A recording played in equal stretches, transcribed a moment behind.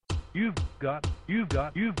you've got you've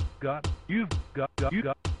got you've got you've got you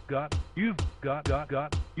got you've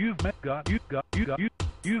got you've met got you got you got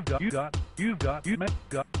you've got you got you've got you met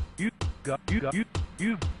got you got you got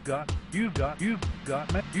you've got you've got you've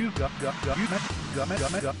got met you've got you met got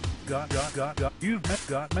you've met got you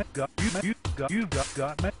met you've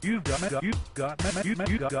got met you've got you met you got met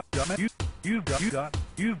you've got you got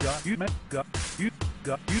you've got you met got you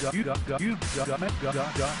got you got you got you've got met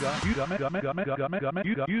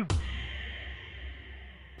you got you've.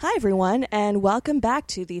 Hi, everyone, and welcome back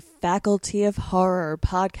to the Faculty of Horror,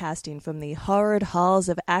 podcasting from the horrid halls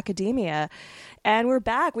of academia. And we're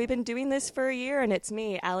back. We've been doing this for a year, and it's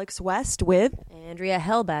me, Alex West, with Andrea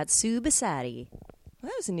Hellbat Subasati. Well,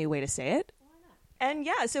 that was a new way to say it. And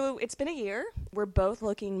yeah, so it's been a year. We're both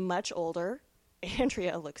looking much older.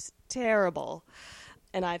 Andrea looks terrible.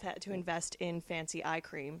 And I've had to invest in fancy eye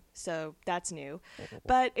cream, so that's new.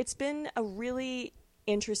 But it's been a really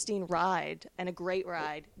interesting ride and a great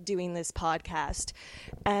ride doing this podcast.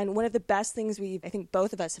 And one of the best things I think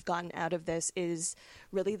both of us have gotten out of this is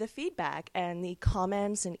really the feedback and the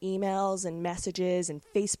comments and emails and messages and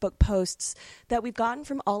Facebook posts that we've gotten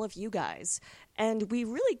from all of you guys. And we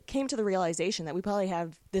really came to the realization that we probably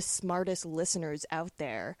have the smartest listeners out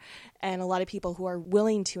there and a lot of people who are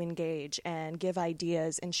willing to engage and give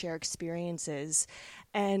ideas and share experiences.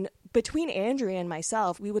 And between Andrea and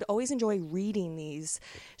myself, we would always enjoy reading these,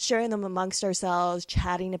 sharing them amongst ourselves,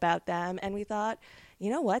 chatting about them. And we thought, you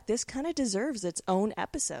know what, this kind of deserves its own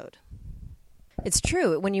episode. It's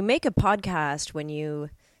true. When you make a podcast, when you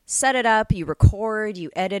set it up, you record, you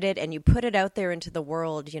edit it, and you put it out there into the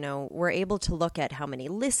world, we're able to look at how many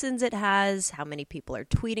listens it has, how many people are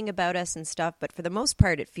tweeting about us and stuff. But for the most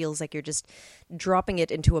part, it feels like you're just dropping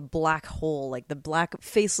it into a black hole, like the black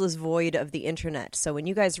faceless void of the internet. So when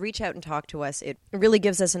you guys reach out and talk to us, it really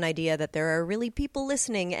gives us an idea that there are really people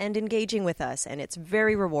listening and engaging with us. And it's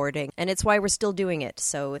very rewarding. And it's why we're still doing it.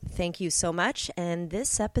 So thank you so much. And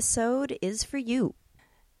this episode is for you.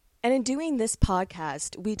 And in doing this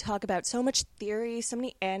podcast, we talk about so much theory, so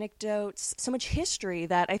many anecdotes, so much history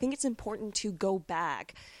that I think it's important to go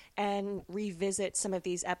back and revisit some of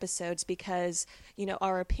these episodes because,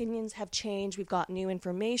 our opinions have changed. We've got new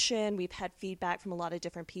information. We've had feedback from a lot of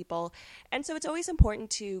different people. And so it's always important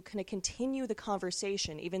to kind of continue the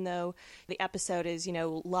conversation, even though the episode is,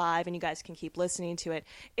 live and you guys can keep listening to it.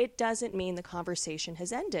 It doesn't mean the conversation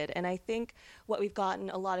has ended. And I think what we've gotten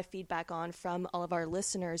a lot of feedback on from all of our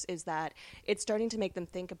listeners is that it's starting to make them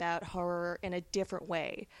think about horror in a different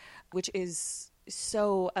way, which is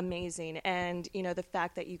so amazing. And the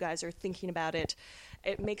fact that you guys are thinking about it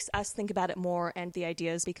makes us think about it more, and the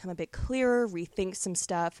ideas become a bit clearer, rethink some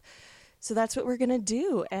stuff. So that's what we're gonna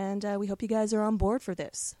do, and we hope you guys are on board for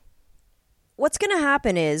this. What's going to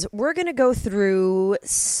happen is we're going to go through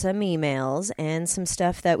some emails and some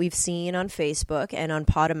stuff that we've seen on Facebook and on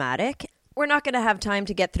Podomatic. We're not going to have time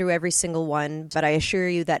to get through every single one, but I assure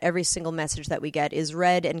you that every single message that we get is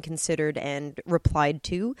read and considered and replied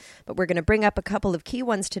to. But we're going to bring up a couple of key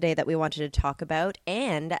ones today that we wanted to talk about.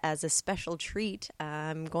 And as a special treat,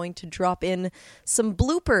 I'm going to drop in some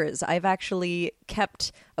bloopers. I've actually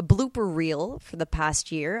kept a blooper reel for the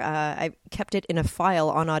past year. I kept it in a file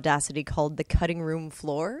on Audacity called The Cutting Room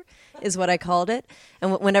Floor, is what I called it.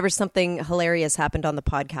 And whenever something hilarious happened on the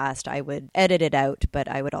podcast, I would edit it out, but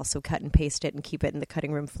I would also cut and paste it and keep it in the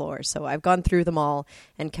cutting room floor. So I've gone through them all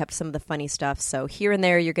and kept some of the funny stuff. So here and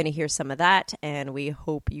there, you're going to hear some of that, and we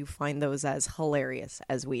hope you find those as hilarious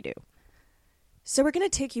as we do. So we're going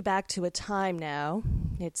to take you back to a time now.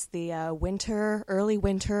 It's the early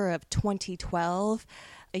winter of 2012.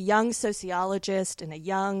 A young sociologist and a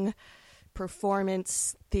young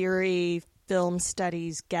performance theory, film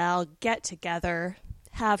studies gal get together,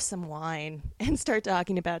 have some wine, and start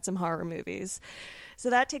talking about some horror movies. So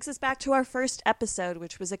that takes us back to our first episode,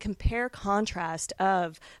 which was a compare-contrast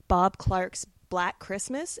of Bob Clark's Black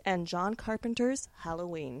Christmas and John Carpenter's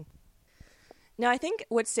Halloween. Now, I think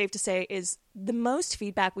what's safe to say is the most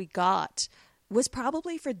feedback we got was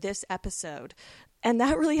probably for this episode. And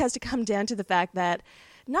that really has to come down to the fact that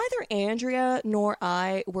neither Andrea nor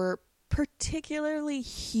I were particularly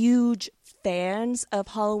huge fans of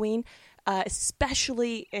Halloween,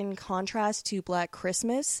 especially in contrast to Black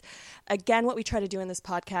Christmas. Again, what we try to do in this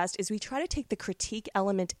podcast is we try to take the critique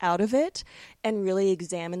element out of it and really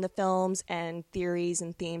examine the films and theories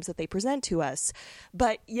and themes that they present to us.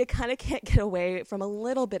 But you kind of can't get away from a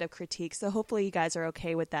little bit of critique, so hopefully you guys are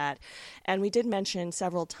okay with that. And we did mention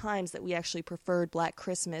several times that we actually preferred Black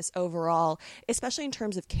Christmas overall, especially in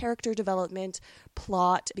terms of character development,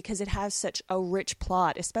 plot, because it has such a rich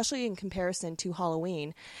plot, especially in comparison to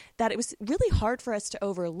Halloween, that it was is really hard for us to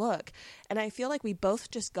overlook. And I feel like we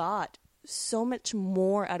both just got so much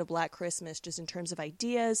more out of Black Christmas, just in terms of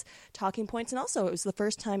ideas, talking points, and also it was the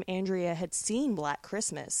first time Andrea had seen Black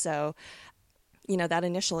Christmas. So, that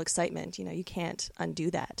initial excitement, you can't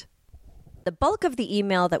undo that. The bulk of the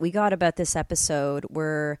email that we got about this episode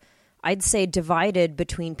were, I'd say, divided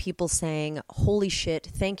between people saying, holy shit,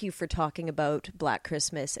 thank you for talking about Black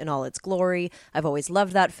Christmas in all its glory. I've always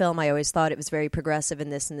loved that film. I always thought it was very progressive in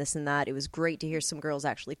this and this and that. It was great to hear some girls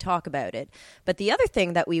actually talk about it. But the other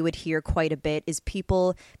thing that we would hear quite a bit is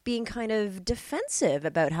people being kind of defensive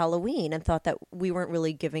about Halloween and thought that we weren't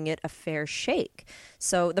really giving it a fair shake.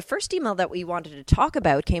 So the first email that we wanted to talk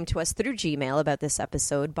about came to us through Gmail about this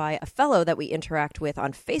episode by a fellow that we interact with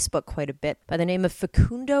on Facebook quite a bit by the name of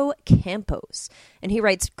Facundo Campos. And he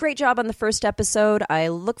writes, great job on the first episode. I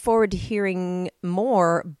look forward to hearing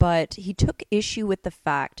more, but he took issue with the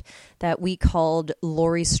fact that we called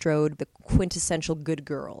Laurie Strode the quintessential good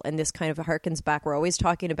girl. And this kind of harkens back. We're always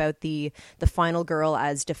talking about the final girl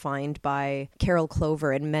as defined by Carol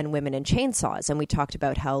Clover in Men, Women, and Chainsaws. And we talked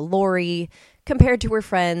about how Laurie, compared to her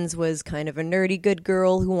friends, was kind of a nerdy good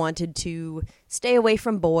girl who wanted to stay away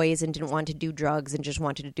from boys and didn't want to do drugs and just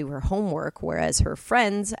wanted to do her homework, whereas her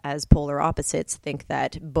friends, as polar opposites, think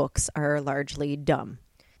that books are largely dumb.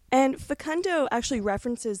 And Facundo actually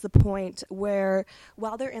references the point where,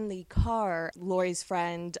 while they're in the car, Laurie's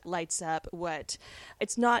friend lights up what,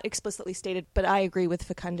 it's not explicitly stated, but I agree with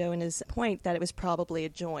Facundo in his point that it was probably a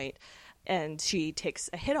joint, and she takes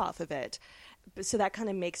a hit off of it. So that kind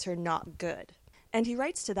of makes her not good. And he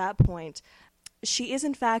writes to that point, she is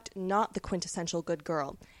in fact not the quintessential good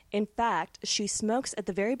girl. In fact, she smokes at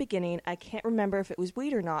the very beginning. I can't remember if it was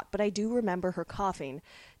weed or not, but I do remember her coughing.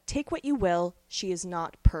 Take what you will, she is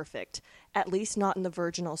not perfect, at least not in the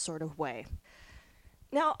virginal sort of way.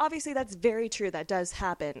 Now, obviously that's very true. That does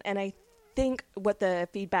happen. And I think what the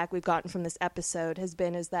feedback we've gotten from this episode has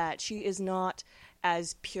been is that she is not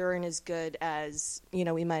as pure and as good as,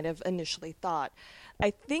 we might have initially thought. I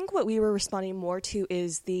think what we were responding more to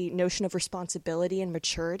is the notion of responsibility and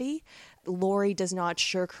maturity. Laurie does not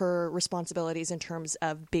shirk her responsibilities in terms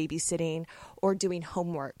of babysitting or doing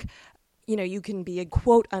homework. You can be a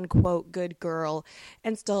quote-unquote good girl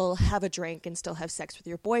and still have a drink and still have sex with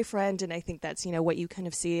your boyfriend, and I think that's, what you kind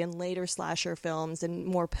of see in later slasher films and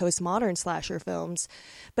more postmodern slasher films.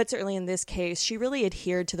 But certainly in this case, she really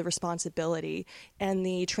adhered to the responsibility and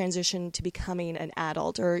the transition to becoming an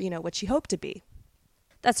adult, or, what she hoped to be.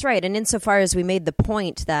 That's right. And insofar as we made the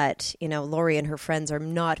point that, Laurie and her friends are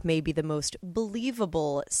not maybe the most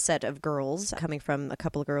believable set of girls, coming from a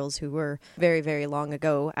couple of girls who were very, very long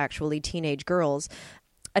ago, actually teenage girls,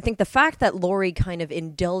 I think the fact that Laurie kind of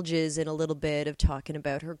indulges in a little bit of talking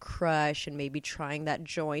about her crush and maybe trying that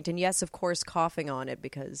joint, and yes, of course, coughing on it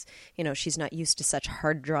because, she's not used to such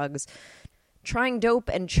hard drugs. Trying dope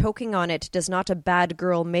and choking on it does not a bad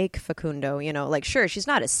girl make, Facundo. Sure, she's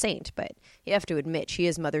not a saint, but you have to admit she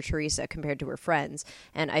is Mother Teresa compared to her friends.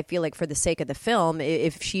 And I feel like for the sake of the film,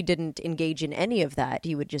 if she didn't engage in any of that,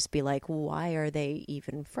 you would just be like, why are they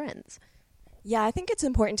even friends? Yeah, I think it's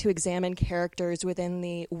important to examine characters within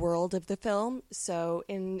the world of the film. So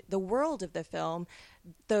in the world of the film,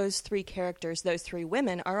 those three characters, those three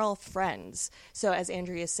women, are all friends. So as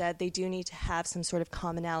Andrea said, they do need to have some sort of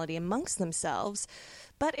commonality amongst themselves.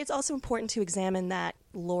 But it's also important to examine that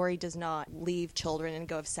Laurie does not leave children and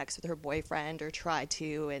go have sex with her boyfriend or try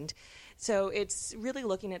to. And so it's really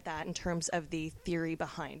looking at that in terms of the theory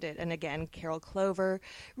behind it. And again, Carol Clover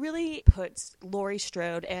really puts Laurie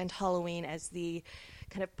Strode and Halloween as the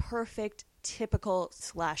kind of perfect, typical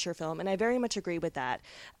slasher film, and I very much agree with that.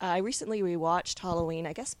 I recently rewatched Halloween,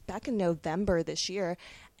 I guess back in November this year,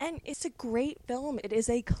 and it's a great film. It is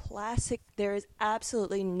a classic. There is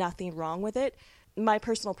absolutely nothing wrong with it. My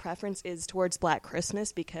personal preference is towards Black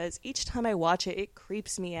Christmas because each time I watch it, it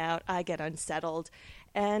creeps me out. I get unsettled.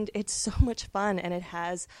 And it's so much fun, and it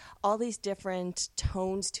has all these different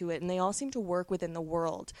tones to it, and they all seem to work within the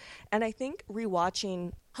world. And I think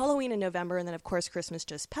rewatching Halloween in November, and then, of course, Christmas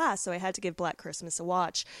just passed, so I had to give Black Christmas a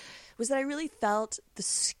watch, was that I really felt the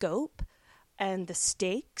scope and the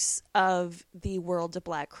stakes of the world of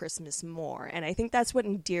Black Christmas more. And I think that's what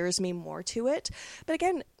endears me more to it. But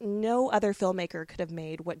again, no other filmmaker could have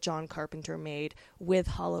made what John Carpenter made with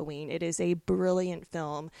Halloween. It is a brilliant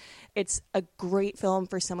film. It's a great film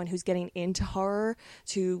for someone who's getting into horror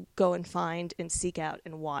to go and find and seek out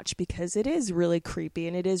and watch, because it is really creepy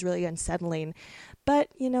and it is really unsettling. But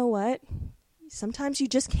you know what? Sometimes you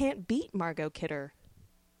just can't beat Margot Kidder.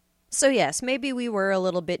 So yes, maybe we were a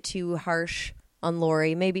little bit too harsh on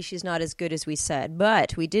Lori. Maybe she's not as good as we said,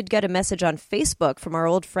 but we did get a message on Facebook from our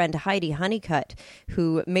old friend Heidi Honeycutt,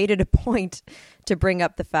 who made it a point to bring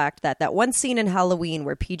up the fact that that one scene in Halloween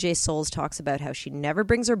where PJ Souls talks about how she never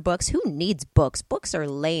brings her books, who needs books? Books are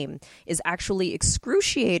lame, is actually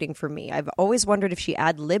excruciating for me. I've always wondered if she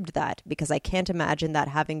ad-libbed that, because I can't imagine that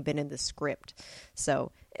having been in the script.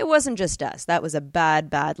 So it wasn't just us. That was a bad,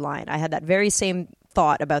 bad line. I had that very same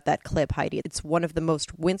thought about that clip, Heidi. It's one of the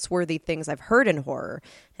most wince-worthy things I've heard in horror,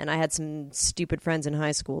 and I had some stupid friends in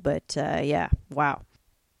high school, but yeah, wow.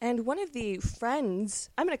 And one of the friends,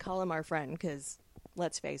 I'm going to call him our friend because,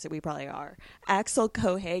 let's face it, we probably are, Axel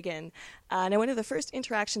Cohagen. Now, one of the first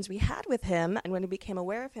interactions we had with him, and when we became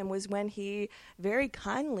aware of him, was when he very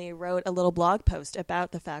kindly wrote a little blog post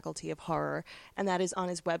about the Faculty of Horror, and that is on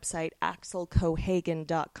his website,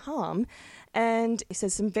 axelcohagen.com. And he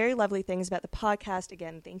says some very lovely things about the podcast.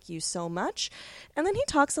 Again, thank you so much. And then he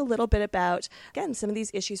talks a little bit about, again, some of these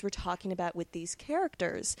issues we're talking about with these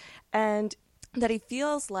characters, and that he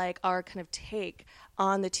feels like our kind of take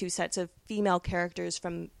on the two sets of female characters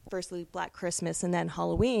from firstly Black Christmas and then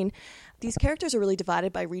Halloween. These characters are really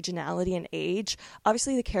divided by regionality and age.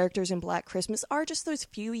 Obviously, the characters in Black Christmas are just those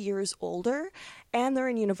few years older, and they're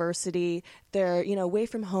in university. They're, away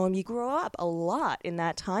from home. You grow up a lot in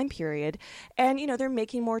that time period, and, they're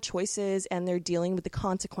making more choices, and they're dealing with the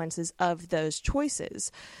consequences of those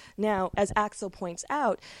choices. Now, as Axel points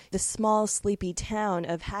out, the small, sleepy town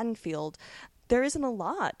of Haddonfield, there isn't a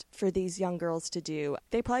lot for these young girls to do.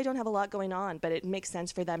 They probably don't have a lot going on, but it makes sense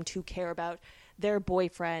for them to care about their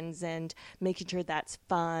boyfriends and making sure that's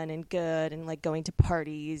fun and good and like going to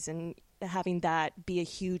parties and having that be a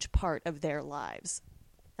huge part of their lives.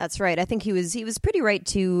 That's right. I think he was pretty right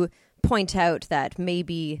to point out that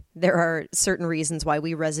maybe there are certain reasons why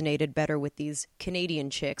we resonated better with these Canadian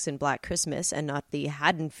chicks in Black Christmas and not the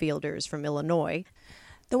Haddonfielders from Illinois.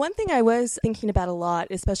 The one thing I was thinking about a lot,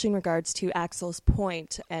 especially in regards to Axel's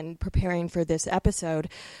point and preparing for this episode,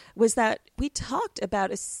 was that we talked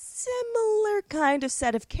about a similar kind of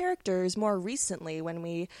set of characters more recently when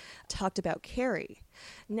we talked about Carrie.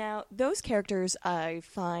 Now, those characters I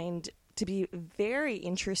find to be very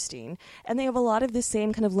interesting, and they have a lot of the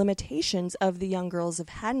same kind of limitations of the young girls of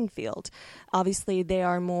Haddonfield. Obviously, they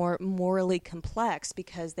are more morally complex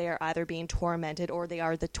because they are either being tormented or they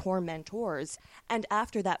are the tormentors. And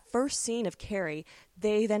after that first scene of Carrie,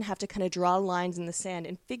 they then have to kind of draw lines in the sand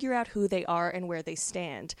and figure out who they are and where they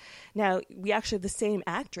stand. Now, we actually have the same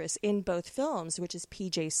actress in both films, which is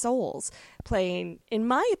PJ Souls, playing, in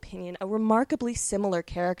my opinion, a remarkably similar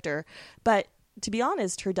character, but to be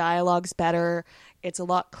honest, her dialogue's better. It's a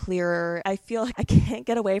lot clearer. I feel like I can't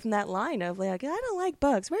get away from that line of like, I don't like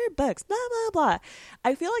books. Where are books? Blah, blah, blah.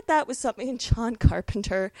 I feel like that was something John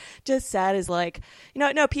Carpenter just said is like,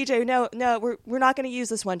 no, PJ, no, we're not going to use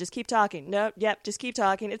this one. Just keep talking. No, yep, just keep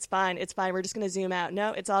talking. It's fine. We're just going to zoom out.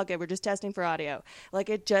 No, it's all good. We're just testing for audio. Like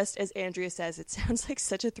it just, as Andrea says, it sounds like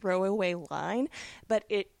such a throwaway line, but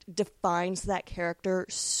it defines that character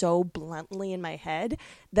so bluntly in my head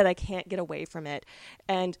that I can't get away from it.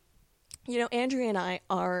 And Andrea and I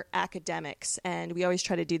are academics, and we always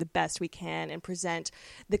try to do the best we can and present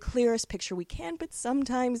the clearest picture we can, but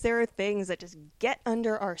sometimes there are things that just get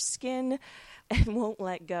under our skin and won't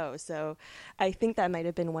let go. So I think that might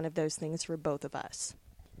have been one of those things for both of us.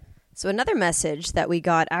 So another message that we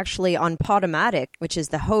got actually on Podomatic, which is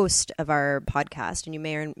the host of our podcast, and you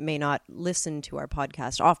may or may not listen to our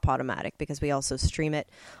podcast off Podomatic because we also stream it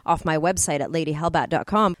off my website at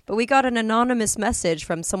ladyhellbat.com. But we got an anonymous message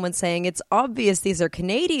from someone saying, it's obvious these are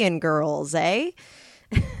Canadian girls, eh?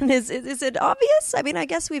 And is it obvious? I mean, I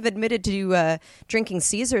guess we've admitted to drinking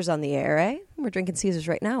Caesars on the air, eh? We're drinking Caesars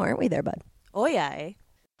right now, aren't we there, bud? Oh, yeah, eh?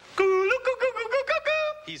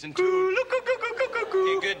 He's in tune.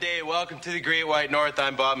 Hey, good day. Welcome to the Great White North.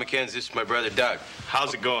 I'm Bob McKenzie. This is my brother Doug.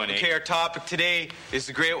 How's it going, eh? Okay, our topic today is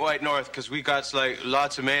the Great White North because we got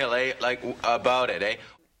lots of mail, eh? About it, eh?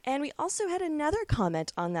 And we also had another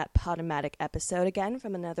comment on that Podomatic episode, again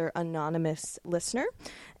from another anonymous listener.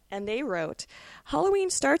 And they wrote, Halloween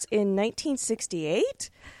starts in 1968,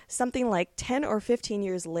 something like 10 or 15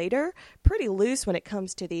 years later, pretty loose when it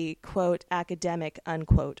comes to the, quote, academic,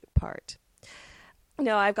 unquote, part.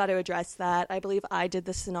 No, I've got to address that. I believe I did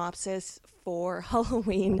the synopsis for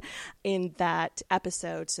Halloween in that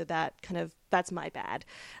episode, so that's my bad.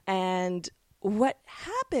 And what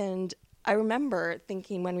happened, I remember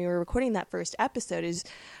thinking when we were recording that first episode, is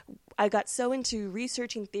I got so into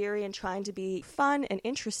researching theory and trying to be fun and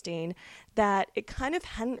interesting that it kind of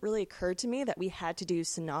hadn't really occurred to me that we had to do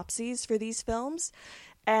synopses for these films.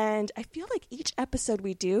 And I feel like each episode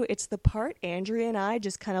we do, it's the part Andrea and I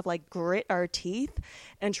just kind of like grit our teeth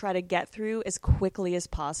and try to get through as quickly as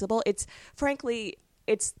possible. It's frankly,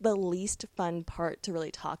 it's the least fun part to really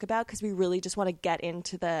talk about because we really just want to get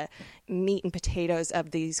into the meat and potatoes of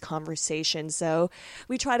these conversations. So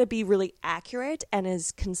we try to be really accurate and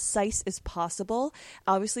as concise as possible.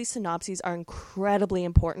 Obviously, synopses are incredibly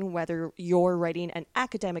important, whether you're writing an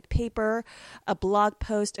academic paper, a blog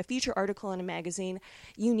post, a feature article in a magazine.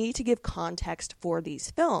 You need to give context for these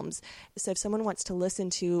films. So if someone wants to listen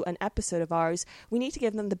to an episode of ours, we need to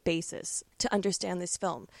give them the basis to understand this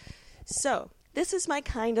film. So this is my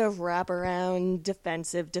kind of wraparound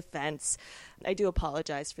defensive defense. I do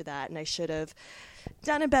apologize for that, and I should have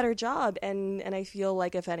done a better job. And I feel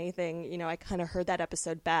like, if anything, you know, I kind of heard that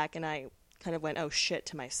episode back, and I kind of went, oh, shit,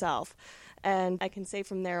 to myself. And I can say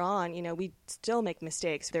from there on, you know, we still make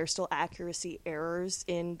mistakes. There are still accuracy errors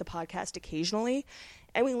in the podcast occasionally.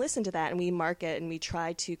 And we listen to that, and we mark it, and we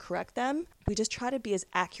try to correct them. We just try to be as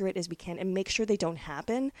accurate as we can and make sure they don't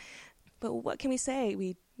happen. But what can we say?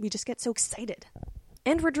 We just get so excited.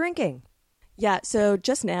 And we're drinking. Yeah, so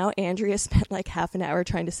just now, Andrea spent like half an hour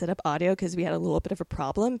trying to set up audio because we had a little bit of a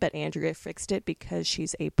problem, but Andrea fixed it because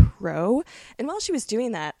she's a pro. And while she was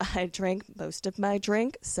doing that, I drank most of my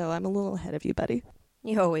drink, so I'm a little ahead of you, buddy.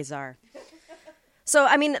 You always are. So,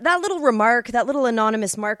 I mean, that little remark, that little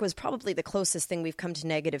anonymous mark was probably the closest thing we've come to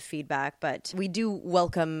negative feedback, but we do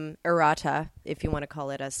welcome errata, if you want to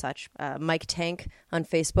call it as such. Mike Tank on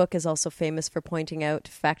Facebook is also famous for pointing out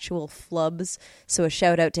factual flubs, so a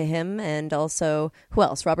shout out to him. And also, who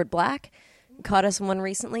else? Robert Black caught us one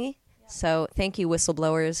recently. So thank you,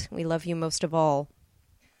 whistleblowers. We love you most of all.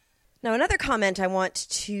 Now, another comment I want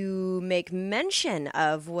to make mention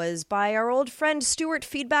of was by our old friend Stuart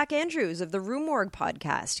Feedback Andrews of the Rue Morgue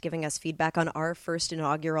podcast, giving us feedback on our first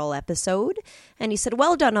inaugural episode. And he said,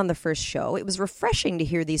 well done on the first show. It was refreshing to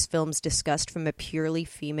hear these films discussed from a purely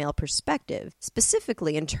female perspective,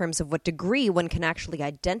 specifically in terms of what degree one can actually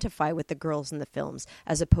identify with the girls in the films,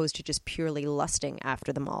 as opposed to just purely lusting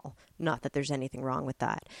after them all. Not that there's anything wrong with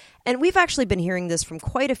that. And we've actually been hearing this from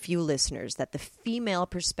quite a few listeners, that the female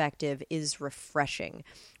perspective is refreshing,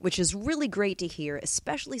 which is really great to hear,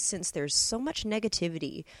 especially since there's so much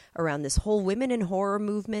negativity around this whole women in horror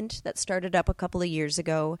movement that started up a couple of years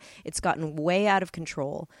ago. It's gotten way out of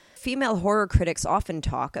control. Female horror critics often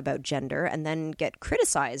talk about gender and then get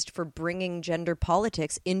criticized for bringing gender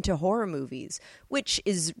politics into horror movies, which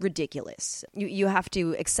is ridiculous. You have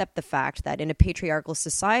to accept the fact that in a patriarchal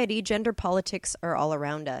society, gender politics are all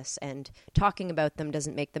around us, and talking about them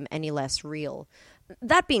doesn't make them any less real.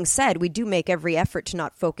 That being said, we do make every effort to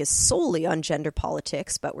not focus solely on gender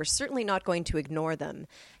politics, but we're certainly not going to ignore them.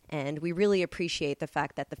 And we really appreciate the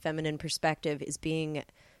fact that the feminine perspective is being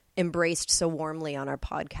embraced so warmly on our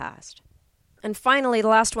podcast. And finally, the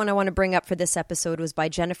last one I want to bring up for this episode was by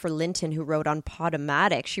Jennifer Linton, who wrote on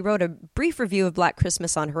Podomatic. She wrote a brief review of Black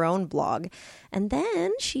Christmas on her own blog, and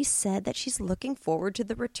then she said that she's looking forward to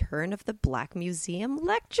the return of the Black Museum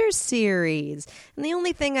lecture series. And the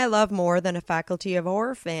only thing I love more than a Faculty of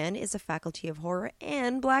Horror fan is a Faculty of Horror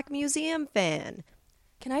and Black Museum fan.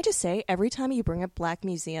 Can I just say, every time you bring up Black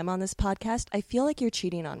Museum on this podcast, I feel like you're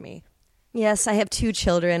cheating on me. Yes, I have 2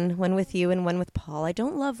 children, one with you and one with Paul. I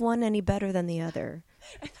don't love one any better than the other.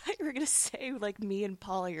 I thought you were going to say, like, me and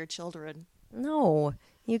Paul are your children. No,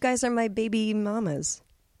 you guys are my baby mamas.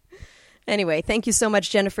 Anyway, thank you so much,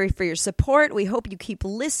 Jennifer, for your support. We hope you keep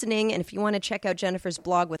listening. And if you want to check out Jennifer's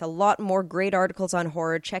blog with a lot more great articles on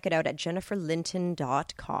horror, check it out at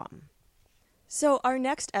jenniferlinton.com. So our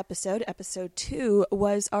next episode, episode 2,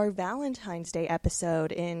 was our Valentine's Day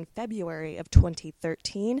episode in February of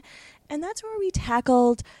 2013. And that's where we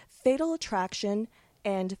tackled Fatal Attraction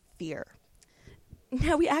and Fear.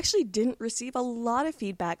 Now, we actually didn't receive a lot of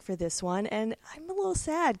feedback for this one, and I'm a little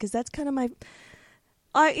sad because that's kind of my...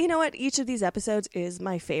 you know what? Each of these episodes is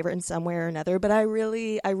my favorite in some way or another, but I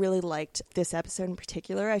really liked this episode in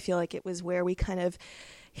particular. I feel like it was where we kind of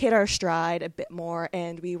hit our stride a bit more,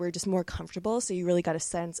 and we were just more comfortable, so you really got a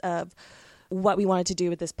sense of what we wanted to do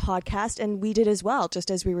with this podcast, and we did as well, just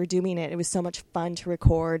as we were doing it. It was so much fun to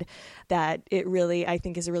record that it really, I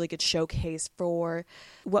think, is a really good showcase for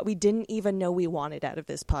what we didn't even know we wanted out of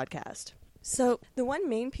this podcast. So the one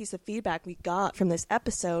main piece of feedback we got from this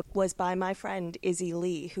episode was by my friend Izzy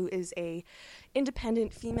Lee, who is a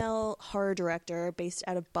independent female horror director based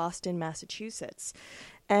out of Boston, Massachusetts.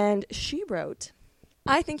 And she wrote,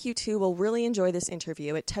 I think you two will really enjoy this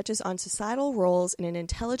interview. It touches on societal roles in an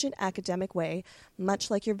intelligent academic way, much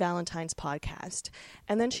like your Valentine's podcast.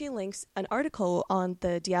 And then she links an article on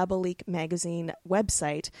the Diabolique magazine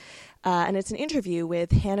website, and it's an interview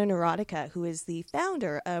with Hannah Neurotica, who is the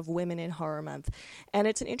founder of Women in Horror Month. And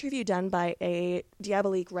it's an interview done by a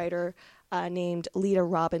Diabolique writer named Lita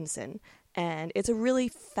Robinson. And it's a really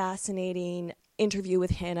fascinating interview with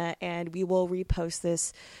Hannah, and we will repost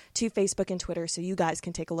this to Facebook and Twitter so you guys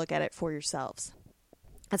can take a look at it for yourselves.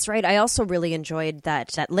 That's right. I also really enjoyed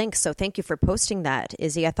that link, so thank you for posting that,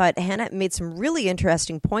 Izzy. I thought Hannah made some really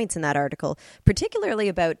interesting points in that article, particularly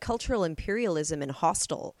about cultural imperialism in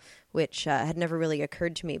Hostel, which had never really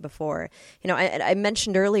occurred to me before. You know, I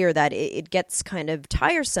mentioned earlier that it gets kind of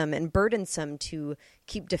tiresome and burdensome to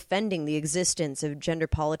keep defending the existence of gender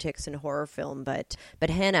politics in horror film, but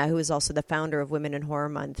Hannah, who is also the founder of Women in Horror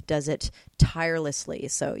Month, does it tirelessly,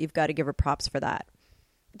 so you've got to give her props for that.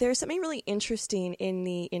 There's something really interesting in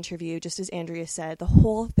the interview, just as Andrea said. The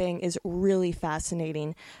whole thing is really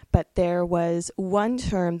fascinating, but there was one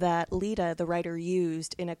term that Lita, the writer,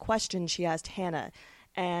 used in a question she asked Hannah,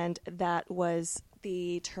 and that was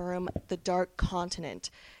the term the dark continent,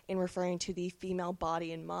 in referring to the female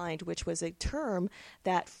body and mind, which was a term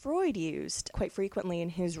that Freud used quite frequently in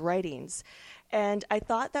his writings. And I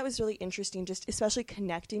thought that was really interesting, just especially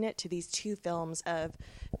connecting it to these two films of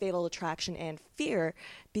Fatal Attraction and Fear,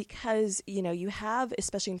 because, you know, you have,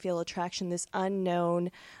 especially in Fatal Attraction, this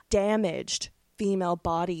unknown, damaged female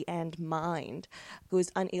body and mind who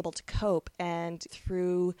is unable to cope. And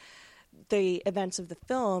through the events of the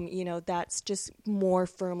film, you know, that's just more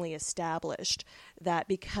firmly established that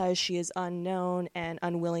because she is unknown and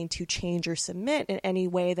unwilling to change or submit in any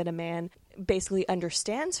way that a man basically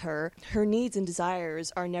understands her, her needs and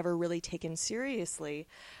desires are never really taken seriously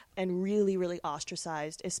and really, really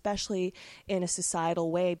ostracized, especially in a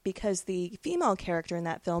societal way, because the female character in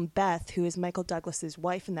that film, Beth, who is Michael Douglas's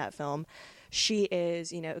wife in that film, she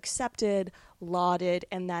is, you know, accepted, lauded,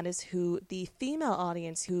 and that is who the female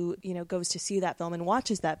audience who, you know, goes to see that film and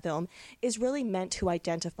watches that film is really meant to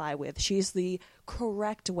identify with. She's the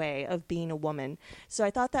correct way of being a woman. So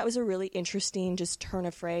I thought that was a really interesting just turn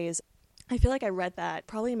of phrase. I feel like I read that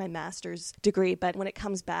probably in my master's degree, but when it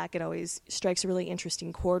comes back, it always strikes a really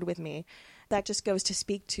interesting chord with me. That just goes to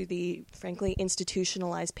speak to the, frankly,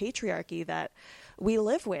 institutionalized patriarchy that we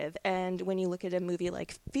live with. And when you look at a movie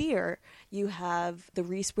like Fear, you have the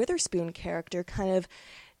Reese Witherspoon character kind of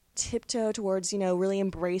tiptoe towards, you know, really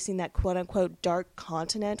embracing that quote-unquote dark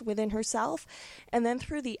continent within herself. And then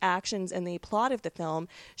through the actions and the plot of the film,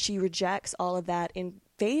 she rejects all of that in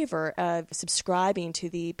favor of subscribing to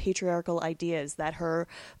the patriarchal ideas that her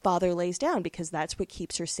father lays down, because that's what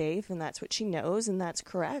keeps her safe and that's what she knows and that's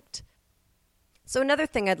correct. So another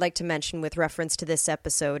thing I'd like to mention with reference to this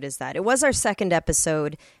episode is that it was our second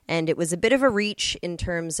episode, and it was a bit of a reach in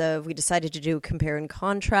terms of we decided to do compare and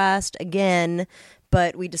contrast again,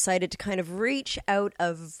 but we decided to kind of reach out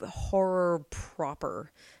of horror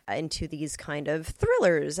proper into these kind of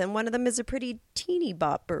thrillers. And one of them is a pretty teeny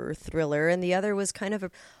bopper thriller, and the other was kind of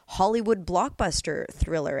a Hollywood blockbuster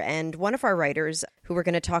thriller. And one of our writers, who we're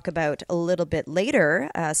going to talk about a little bit later,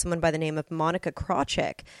 someone by the name of Monica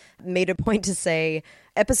Krawczyk, made a point to say,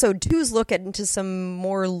 Episode 2's look into some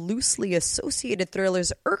more loosely associated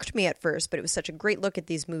thrillers irked me at first, but it was such a great look at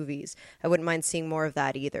these movies. I wouldn't mind seeing more of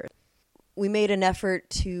that either. We made an effort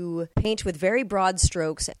to paint with very broad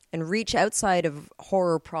strokes and reach outside of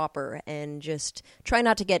horror proper and just try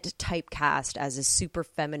not to get typecast as a super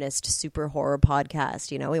feminist, super horror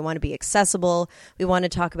podcast. You know, we want to be accessible. We want to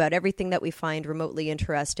talk about everything that we find remotely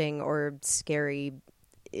interesting or scary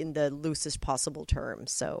in the loosest possible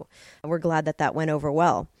terms. So we're glad that that went over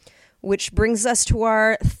well. Which brings us to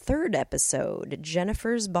our third episode,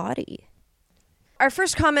 Jennifer's Body. Our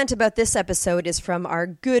first comment about this episode is from our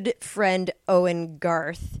good friend Owen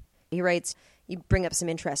Garth. He writes, "You bring up some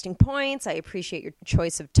interesting points. I appreciate your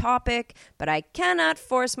choice of topic, but I cannot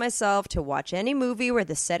force myself to watch any movie where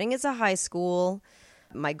the setting is a high school.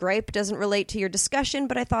 My gripe doesn't relate to your discussion,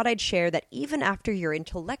 but I thought I'd share that even after your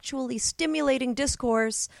intellectually stimulating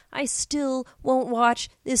discourse, I still won't watch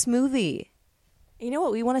this movie." You know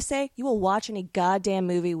what we want to say? You will watch any goddamn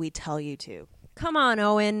movie we tell you to. Come on,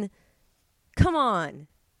 Owen. Come on.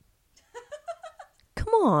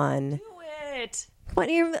 Come on. Do it.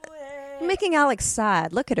 What, you're making Alex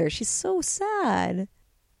sad. Look at her. She's so sad.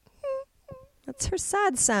 That's her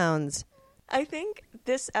sad sounds. I think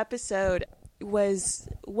this episode was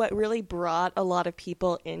what really brought a lot of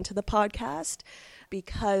people into the podcast,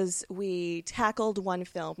 because we tackled one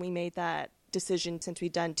film. We made that decision, since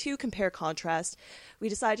we've done 2 compare contrast, we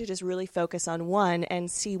decided to just really focus on one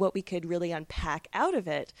and see what we could really unpack out of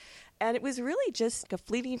it. And it was really just a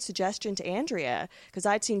fleeting suggestion to Andrea, because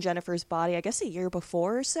I'd seen Jennifer's Body, I guess a year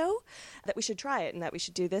before or so, that we should try it and that we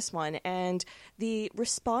should do this one. And the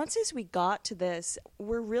responses we got to this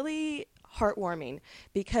were really heartwarming,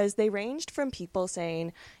 because they ranged from people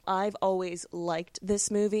saying, I've always liked this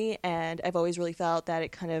movie and I've always really felt that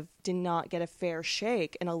it kind of did not get a fair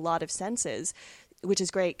shake in a lot of senses, which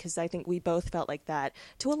is great because I think we both felt like that,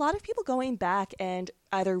 to a lot of people going back and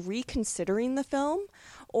either reconsidering the film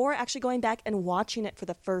or actually going back and watching it for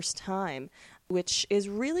the first time, which is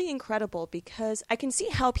really incredible, because I can see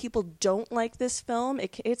how people don't like this film.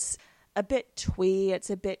 It's a bit twee, it's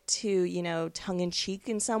a bit too, tongue-in-cheek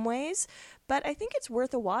in some ways, but I think it's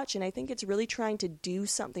worth a watch, and I think it's really trying to do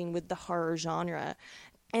something with the horror genre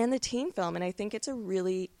and the teen film, and I think it's a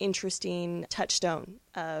really interesting touchstone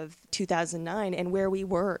of 2009 and where we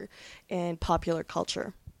were in popular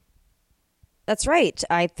culture. That's right.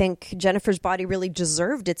 I think Jennifer's Body really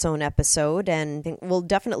deserved its own episode, and I think we'll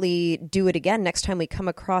definitely do it again next time we come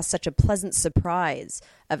across such a pleasant surprise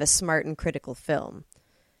of a smart and critical film.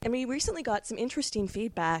 And we recently got some interesting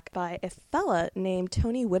feedback by a fella named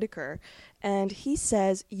Tony Whitaker, and he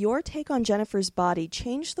says, your take on Jennifer's Body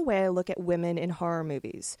changed the way I look at women in horror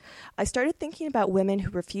movies. I started thinking about women who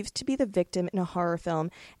refused to be the victim in a horror film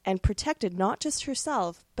and protected not just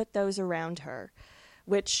herself, but those around her,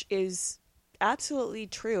 which is absolutely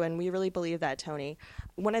true, and we really believe that, Tony.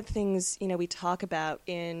 One of the things, we talk about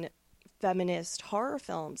in feminist horror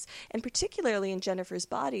films, and particularly in Jennifer's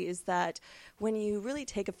Body, is that when you really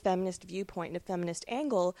take a feminist viewpoint and a feminist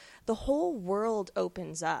angle, the whole world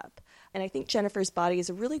opens up. And I think Jennifer's Body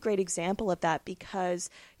is a really great example of that,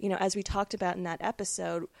 because, as we talked about in that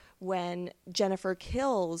episode, when Jennifer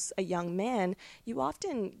kills a young man, you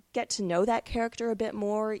often get to know that character a bit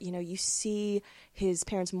more. You see his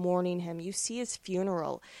parents mourning him, you see his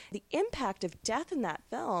funeral. The impact of death in that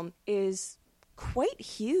film is quite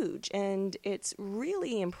huge, and it's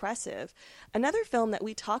really impressive. Another film that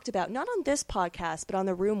we talked about, not on this podcast, but on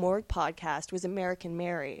the Rue Morgue podcast, was American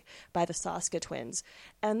Mary by the Soska twins.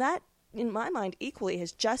 And that, in my mind, equally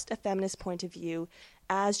has just a feminist point of view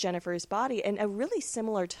as Jennifer's Body, and a really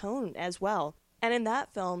similar tone as well. And in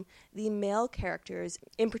that film, the male characters,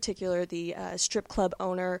 in particular the strip club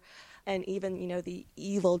owner, and even, the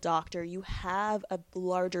evil doctor, you have a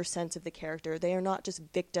larger sense of the character. They are not just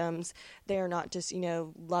victims. They are not just,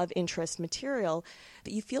 love interest material.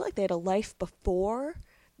 But you feel like they had a life before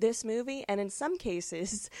this movie, and in some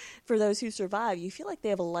cases, for those who survive, you feel like they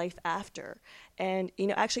have a life after. And,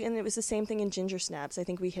 actually, and it was the same thing in Ginger Snaps. I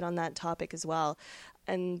think we hit on that topic as well.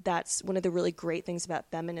 And that's one of the really great things about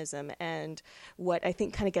feminism, and what I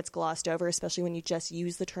think kind of gets glossed over, especially when you just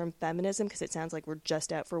use the term feminism, because it sounds like we're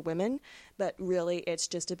just out for women, but really it's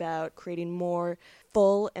just about creating more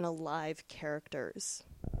full and alive characters.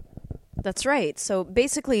 That's right. So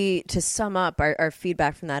basically, to sum up our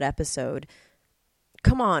feedback from that episode,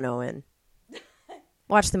 come on, Owen.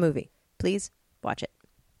 Watch the movie. Please, watch it.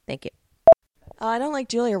 Thank you. I don't like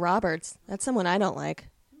Julia Roberts. That's someone I don't like.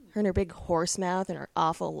 Her and her big horse mouth and her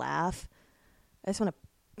awful laugh. I just want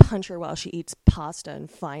to punch her while she eats pasta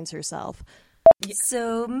and finds herself.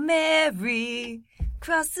 So Mary,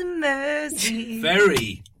 cross the Mersey.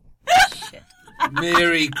 Ferry. Shit.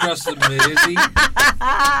 Mary, cross the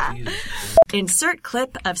Mersey. Insert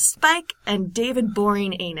clip of Spike and David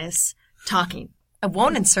Boring Anus talking. I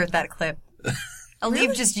won't insert that clip. I'll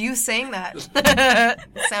leave just you saying that.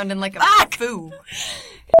 Sounding like a foo.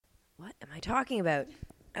 What am I talking about?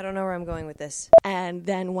 I don't know where I'm going with this. And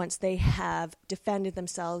then once they have defended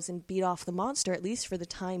themselves and beat off the monster, at least for the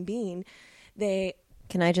time being, they...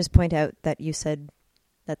 Can I just point out that you said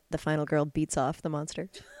that the final girl beats off the monster?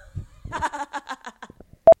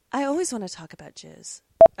 I always want to talk about jizz.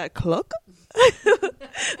 A cluck?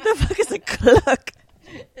 The fuck is a cluck?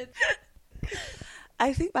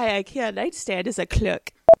 I think my IKEA nightstand is a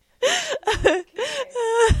cluck.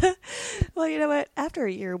 Well, you know what? After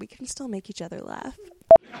a year, we can still make each other laugh.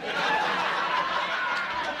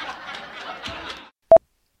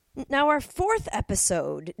 Now, our 4th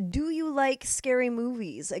episode, Do You Like Scary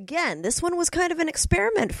Movies? Again, this one was kind of an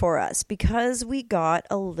experiment for us, because we got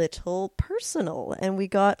a little personal and we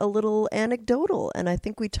got a little anecdotal, and I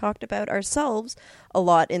think we talked about ourselves a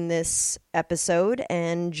lot in this episode,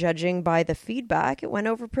 and judging by the feedback, it went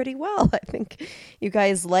over pretty well. I think you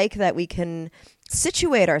guys like that we can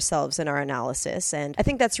situate ourselves in our analysis, and I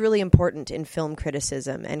think that's really important in film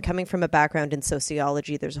criticism. And coming from a background in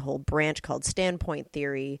sociology, there's a whole branch called standpoint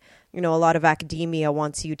theory. A lot of academia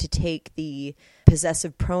wants you to take the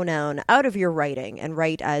possessive pronoun out of your writing and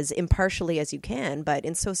write as impartially as you can. But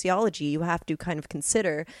in sociology, you have to kind of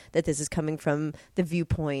consider that this is coming from the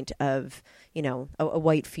viewpoint of, you know, a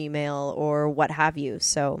white female or what have you.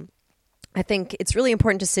 So I think it's really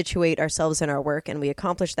important to situate ourselves in our work, and we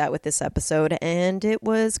accomplished that with this episode, and it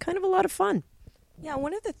was kind of a lot of fun. Yeah,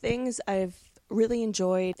 one of the things I've really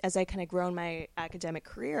enjoyed as I kind of grown my academic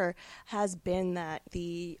career has been that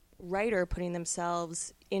the writer putting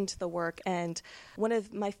themselves into the work. And one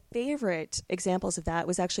of my favorite examples of that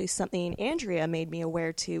was actually something Andrea made me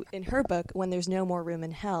aware to in her book, When There's No More Room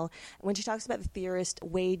in Hell, when she talks about the theorist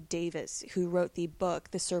Wade Davis, who wrote the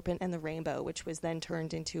book The Serpent and the Rainbow, which was then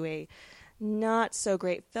turned into a not so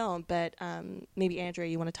great film. But maybe, Andrea,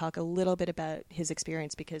 you want to talk a little bit about his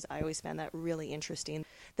experience, because I always found that really interesting,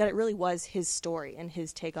 that it really was his story and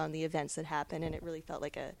his take on the events that happened, and it really felt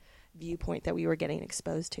like a viewpoint that we were getting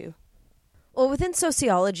exposed to. Well, within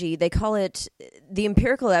sociology, they call it the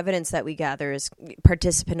empirical evidence that we gather is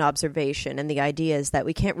participant observation. And the idea is that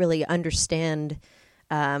we can't really understand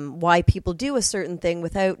why people do a certain thing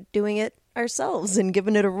without doing it ourselves and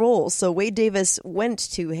giving it a role. So Wade Davis went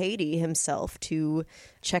to Haiti himself to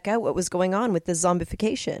check out what was going on with the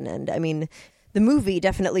zombification. And I mean, the movie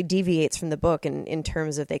definitely deviates from the book in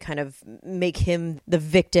terms of they kind of make him the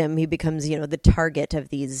victim. He becomes, you know, the target of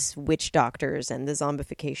these witch doctors and the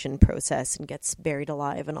zombification process and gets buried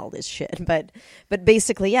alive and all this shit. But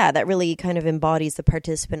basically, yeah, that really kind of embodies the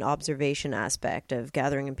participant observation aspect of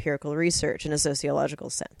gathering empirical research in a sociological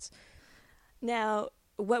sense. Now,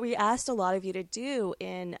 what we asked a lot of you to do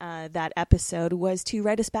in that episode was to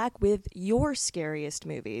write us back with your scariest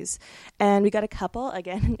movies. And we got a couple.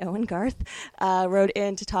 Again, Owen Garth wrote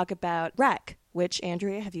in to talk about Wreck, which,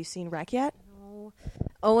 Andrea, have you seen Wreck yet? No.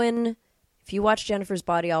 Owen, if you watch Jennifer's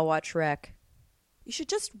Body, I'll watch Wreck. You should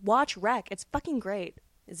just watch Wreck. It's fucking great.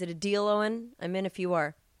 Is it a deal, Owen? I'm in if you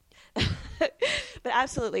are. But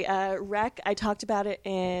absolutely. Wreck, I talked about it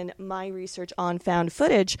in my research on found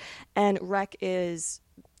footage, and Wreck is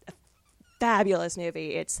a fabulous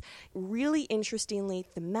movie. It's really interestingly,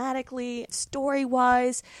 thematically,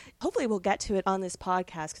 story-wise. Hopefully we'll get to it on this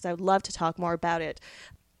podcast, because I would love to talk more about it.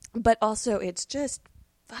 But also, it's just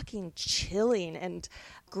fucking chilling, and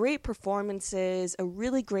great performances, a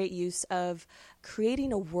really great use of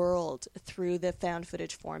creating a world through the found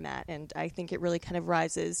footage format. And I think it really kind of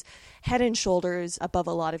rises head and shoulders above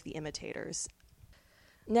a lot of the imitators.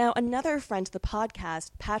 Now, another friend to the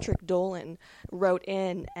podcast, Patrick Dolan, wrote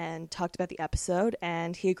in and talked about the episode,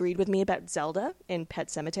 and he agreed with me about Zelda in Pet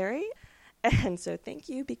Sematary. And so thank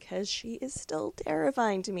you, because she is still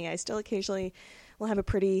terrifying to me. I still occasionally will have a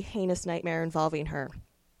pretty heinous nightmare involving her.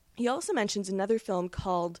 He also mentions another film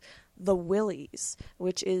called The Willies,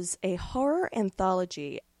 which is a horror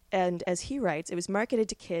anthology. And as he writes, it was marketed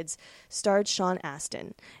to kids, starred Sean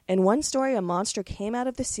Astin. In one story, a monster came out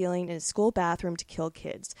of the ceiling in a school bathroom to kill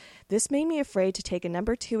kids. This made me afraid to take a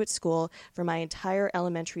number 2 at school for my entire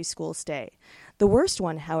elementary school stay. The worst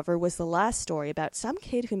one, however, was the last story about some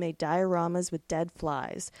kid who made dioramas with dead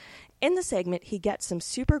flies. In the segment, he gets some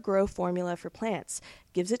super grow formula for plants,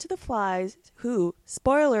 gives it to the flies who,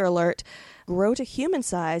 spoiler alert, grow to human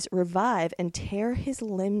size, revive, and tear his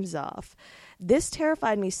limbs off. This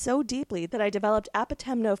terrified me so deeply that I developed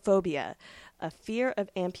apotemnophobia, a fear of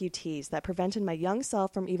amputees that prevented my young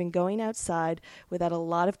self from even going outside without a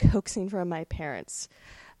lot of coaxing from my parents.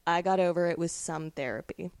 I got over it with some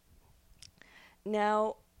therapy.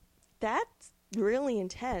 Now, that's really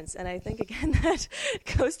intense, and I think, again, that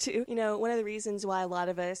goes to, you know, one of the reasons why a lot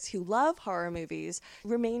of us who love horror movies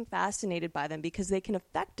remain fascinated by them, because they can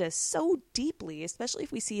affect us so deeply, especially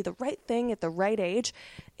if we see the right thing at the right age.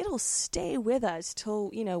 It'll stay with us till,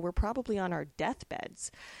 you know, we're probably on our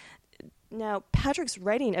deathbeds. Now, Patrick's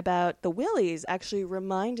writing about The Willies actually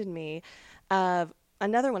reminded me of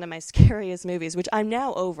another one of my scariest movies, which I'm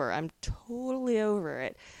now over. I'm totally over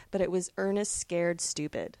it. But it was Ernest Scared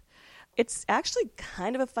Stupid. It's actually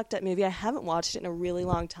kind of a fucked up movie. I haven't watched it in a really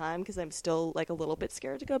long time because I'm still like a little bit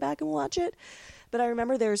scared to go back and watch it. But I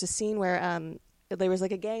remember there was a scene where there was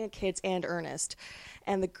like a gang of kids and Ernest.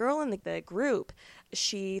 And the girl in the group,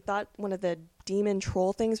 she thought one of the demon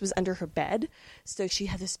troll things was under her bed. So she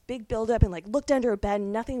had this big buildup and like looked under her bed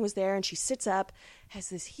and nothing was there. And she sits up, has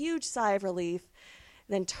this huge sigh of relief,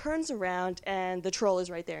 then turns around and the troll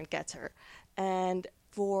is right there and gets her. And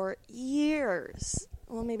for years,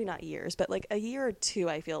 well, maybe not years, but like a year or two,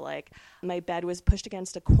 I feel like my bed was pushed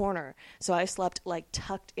against a corner. So I slept like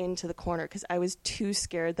tucked into the corner because I was too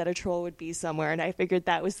scared that a troll would be somewhere. And I figured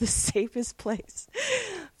that was the safest place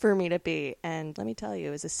for me to be. And let me tell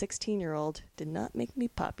you, as a 16-year-old, did not make me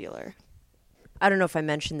popular. I don't know if I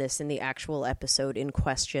mentioned this in the actual episode in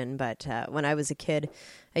question, but when I was a kid,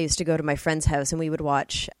 I used to go to my friend's house and we would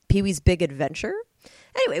watch Pee-wee's Big Adventure.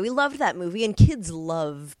 Anyway, we loved that movie, and kids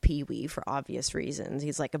love Pee-wee for obvious reasons.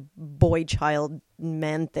 He's like a boy child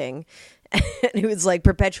man thing. And he was like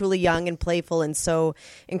perpetually young and playful and so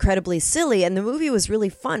incredibly silly. And the movie was really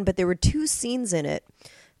fun, but there were 2 scenes in it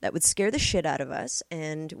that would scare the shit out of us.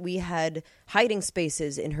 And we had hiding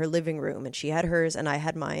spaces in her living room, and she had hers and I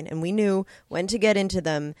had mine, and we knew when to get into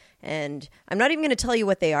them. And I'm not even going to tell you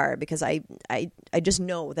what they are, because I just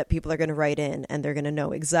know that people are going to write in and they're going to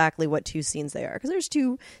know exactly what 2 scenes they are, because there's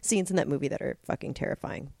 2 scenes in that movie that are fucking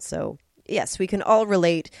terrifying. So yes, we can all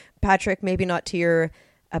relate. Patrick, maybe not to your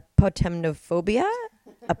apotemnophobia?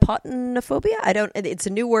 It's a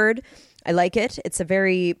new word. I like it. It's a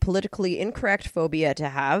very politically incorrect phobia to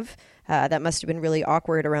have. That must have been really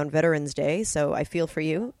awkward around Veterans Day, so I feel for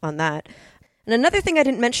you on that. And another thing I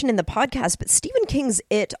didn't mention in the podcast, but Stephen King's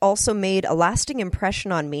It also made a lasting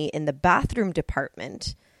impression on me in the bathroom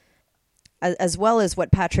department, as well as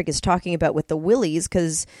what Patrick is talking about with the willies,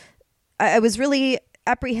 because I was really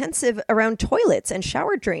apprehensive around toilets and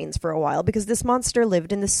shower drains for a while because this monster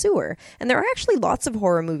lived in the sewer. And there are actually lots of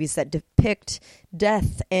horror movies that depict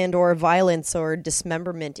death and or violence or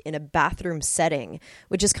dismemberment in a bathroom setting,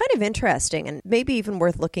 which is kind of interesting and maybe even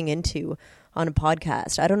worth looking into on a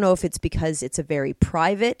podcast. I don't know if it's because it's a very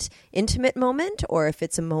private, intimate moment, or if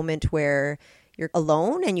it's a moment where you're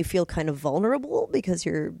alone and you feel kind of vulnerable because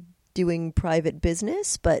you're doing private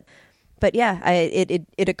business, but yeah,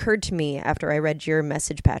 it occurred to me after I read your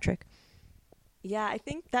message, Patrick. Yeah, I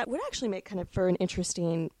think that would actually make kind of for an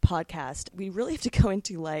interesting podcast. We really have to go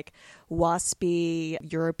into like waspy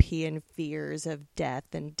European fears of death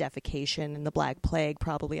and defecation and the Black Plague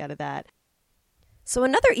probably out of that. So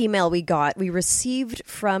another email we received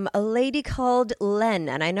from a lady called Len.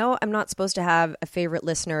 And I know I'm not supposed to have a favorite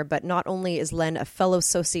listener, but not only is Len a fellow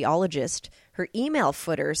sociologist, her email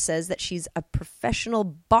footer says that she's a professional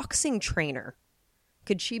boxing trainer.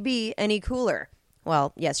 Could she be any cooler?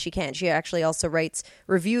 Well, yes, she can. She actually also writes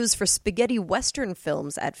reviews for spaghetti western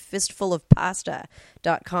films at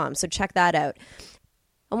fistfulofpasta.com. So check that out.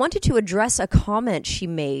 I wanted to address a comment she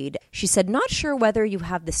made. She said, "Not sure whether you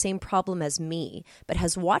have the same problem as me, but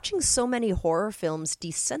has watching so many horror films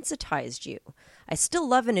desensitized you? I still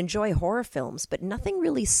love and enjoy horror films, but nothing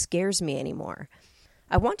really scares me anymore."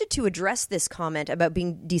 I wanted to address this comment about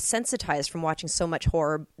being desensitized from watching so much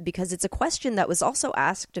horror because it's a question that was also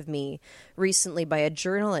asked of me recently by a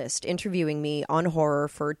journalist interviewing me on horror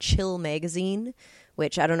for Chill magazine,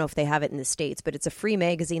 which I don't know if they have it in the States, but it's a free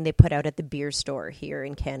magazine they put out at the beer store here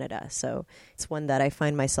in Canada. So it's one that I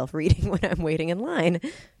find myself reading when I'm waiting in line.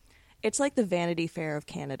 It's like the Vanity Fair of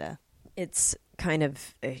Canada. It's kind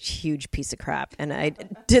of a huge piece of crap, and I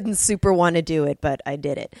didn't super want to do it, but I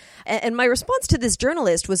did it. And my response to this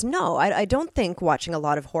journalist was, no, I don't think watching a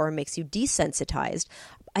lot of horror makes you desensitized.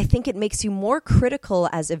 I think it makes you more critical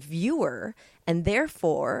as a viewer, and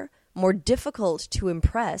therefore more difficult to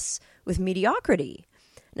impress with mediocrity.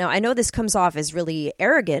 Now, I know this comes off as really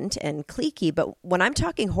arrogant and cliquey, but when I'm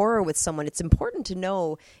talking horror with someone, it's important to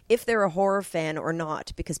know if they're a horror fan or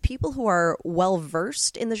not, because people who are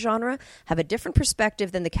well-versed in the genre have a different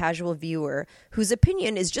perspective than the casual viewer, whose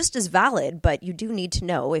opinion is just as valid, but you do need to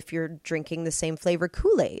know if you're drinking the same flavor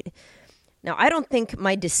Kool-Aid. Now, I don't think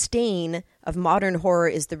my disdain of modern horror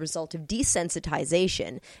is the result of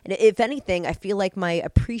desensitization. And if anything, I feel like my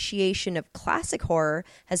appreciation of classic horror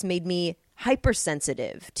has made me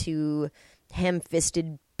hypersensitive to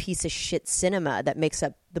ham-fisted piece of shit cinema that makes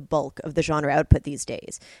up the bulk of the genre output these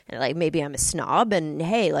days. And like, maybe I'm a snob and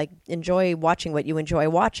hey, like, enjoy watching what you enjoy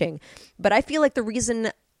watching. But I feel like the reason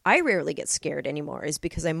I rarely get scared anymore is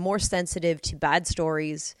because I'm more sensitive to bad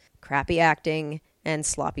stories, crappy acting, and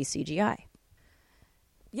sloppy CGI.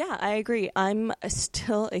 Yeah, I agree. I'm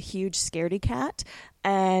still a huge scaredy cat,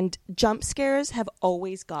 and jump scares have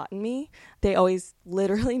always gotten me. They always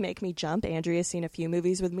literally make me jump. Andrea's seen a few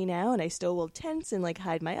movies with me now, and I still will tense and like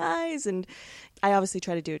hide my eyes, and I obviously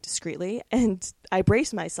try to do it discreetly, and I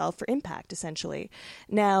brace myself for impact, essentially.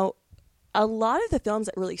 Now, a lot of the films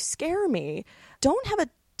that really scare me don't have a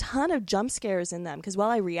ton of jump scares in them, because while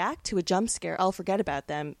I react to a jump scare, I'll forget about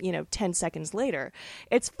them, 10 seconds later.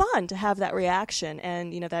 It's fun to have that reaction,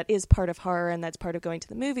 and, that is part of horror, and that's part of going to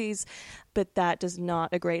the movies, but that does not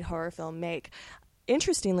a great horror film make.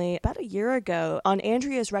 Interestingly, about a year ago, on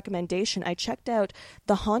Andrea's recommendation, I checked out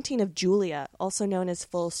The Haunting of Julia, also known as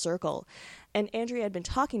Full Circle. And Andrea had been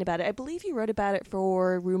talking about it. I believe you wrote about it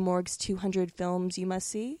for Rue Morgue's 200 Films You Must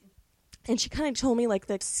See. And she kind of told me like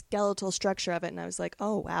the skeletal structure of it, and I was like,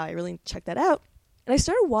 oh, wow, I really need to check that out. And And I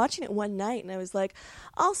started watching it one night, and I was like,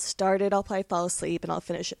 I'll start it, I'll probably fall asleep, and I'll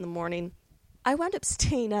finish it in the morning. I wound up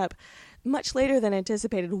staying up much later than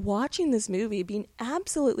anticipated, watching this movie, being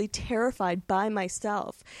absolutely terrified by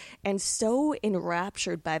myself, and so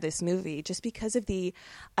enraptured by this movie just because of the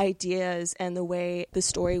ideas and the way the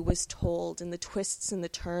story was told and the twists and the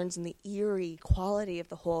turns and the eerie quality of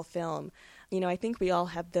the whole film. You know, I think we all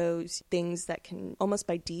have those things that can almost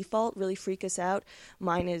by default really freak us out.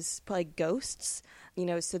 Mine is probably ghosts. You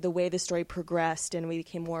know, so the way the story progressed and we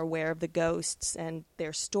became more aware of the ghosts and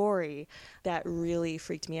their story, that really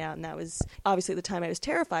freaked me out. And that was, obviously at the time I was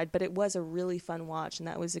terrified, but it was a really fun watch. And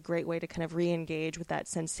that was a great way to kind of re-engage with that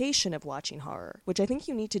sensation of watching horror, which I think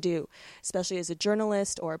you need to do, especially as a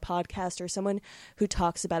journalist or a podcaster, someone who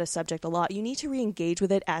talks about a subject a lot. You need to re-engage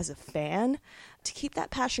with it as a fan to keep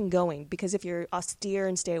that passion going, because if you're austere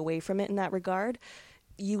and stay away from it in that regard,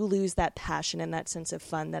 you lose that passion and that sense of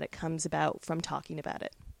fun that it comes about from talking about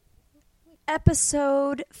it.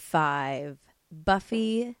 Episode 5,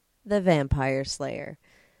 Buffy the Vampire Slayer.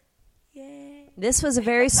 Yay. This was a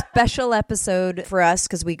very special episode for us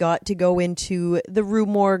because we got to go into the Rue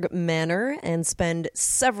Morgue Manor and spend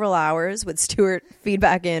several hours with Stuart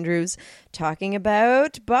Feedback Andrews talking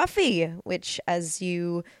about Buffy, which, as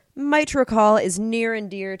you might recall, is near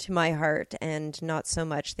and dear to my heart, and not so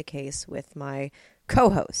much the case with my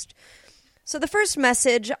co-host. So the first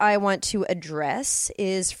message I want to address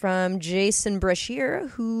is from Jason Brashear,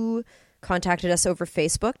 who contacted us over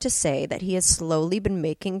Facebook to say that he has slowly been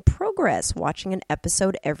making progress, watching an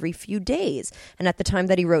episode every few days. And at the time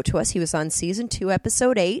that he wrote to us, he was on season 2,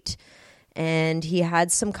 episode 8, and he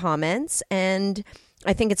had some comments. And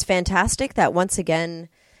I think it's fantastic that once again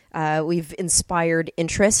we've inspired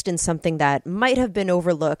interest in something that might have been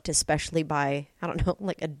overlooked, especially by, I don't know,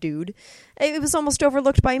 like a dude. It was almost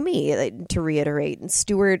overlooked by me, to reiterate. And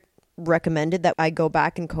Stuart recommended that I go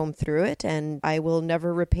back and comb through it, and I will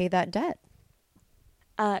never repay that debt.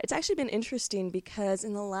 It's actually been interesting because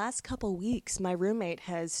in the last couple weeks, my roommate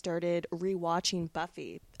has started rewatching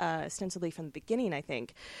Buffy, ostensibly from the beginning, I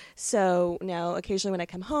think. So now occasionally when I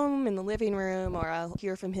come home in the living room or I'll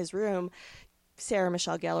hear from his room, Sarah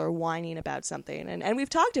Michelle Gellar whining about something, and we've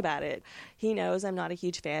talked about it. He knows I'm not a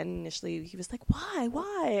huge fan. Initially, he was like,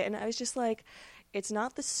 why? And I was just like, it's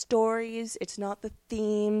not the stories, it's not the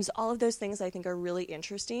themes, all of those things I think are really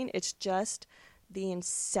interesting. It's just the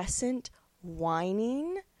incessant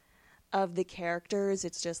whining of the characters.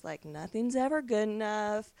 It's just like, nothing's ever good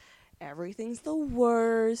enough. Everything's the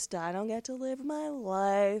worst. I don't get to live my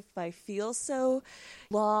life. I feel so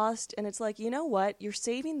lost. And it's like, you know what? You're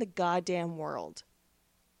saving the goddamn world.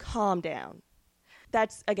 Calm down.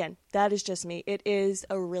 That is just me. It is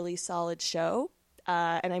a really solid show.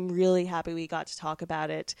 And I'm really happy we got to talk about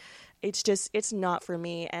it. It's not for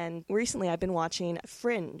me. And recently I've been watching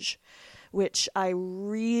Fringe, which I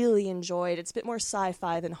really enjoyed. It's a bit more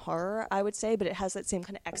sci-fi than horror, I would say, but it has that same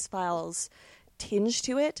kind of X-Files tinge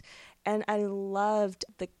to it. And I loved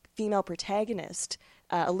the female protagonist,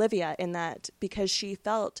 Olivia, in that, because she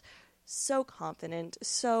felt so confident,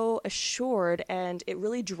 so assured, and it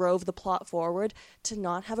really drove the plot forward to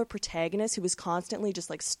not have a protagonist who was constantly just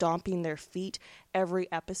like stomping their feet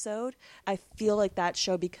every episode. I feel like that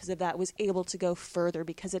show, because of that, was able to go further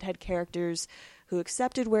because it had characters who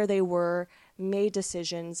accepted where they were, made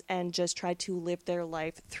decisions, and just tried to live their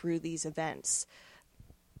life through these events.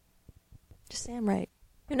 Just say I'm right.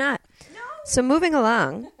 You're not. No. So moving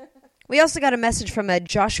along, we also got a message from a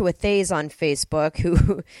Joshua Thays on Facebook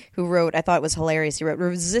who wrote, I thought it was hilarious, he wrote,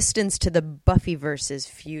 "Resistance to the Buffyverse is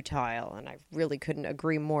futile." And I really couldn't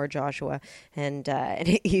agree more, Joshua. And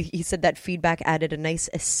he said that feedback added a nice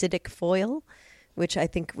acidic foil, which I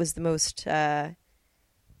think was the most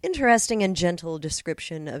interesting and gentle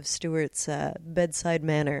description of Stuart's bedside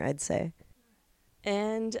manner, I'd say.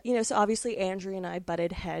 And, so obviously Andrea and I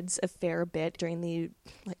butted heads a fair bit during the,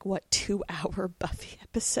 2-hour Buffy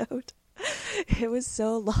episode. It was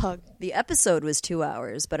so long. The episode was 2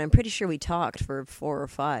 hours, but I'm pretty sure we talked for 4 or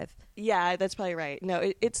 5. Yeah, that's probably right.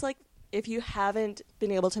 No, it's like, if you haven't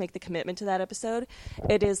been able to make the commitment to that episode,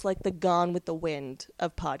 it is like the Gone with the Wind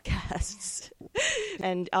of podcasts.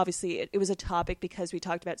 And obviously it was a topic because we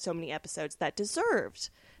talked about so many episodes that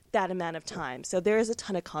deserved that amount of time. So there is a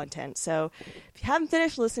ton of content. So if you haven't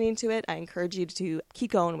finished listening to it, I encourage you to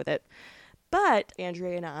keep going with it. But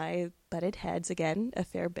Andrea and I butted heads again a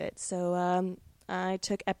fair bit. So I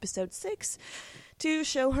took episode 6 to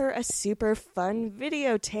show her a super fun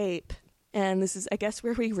videotape. And this is, I guess,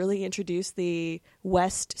 where we really introduced the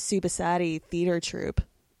West Subasati theater troupe.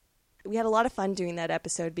 We had a lot of fun doing that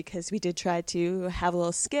episode because we did try to have a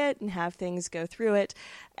little skit and have things go through it.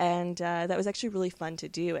 And that was actually really fun to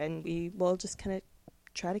do. And we will just kind of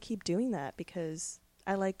try to keep doing that because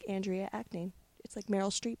I like Andrea acting. It's like Meryl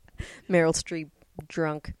Streep. Meryl Streep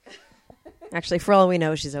drunk. Actually, for all we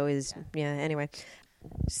know, she's always, anyway.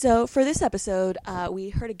 So for this episode, we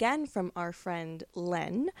heard again from our friend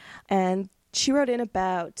Len, and she wrote in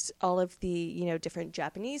about all of the, different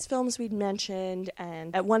Japanese films we'd mentioned,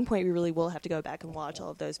 and at one point we really will have to go back and watch all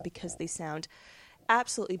of those because they sound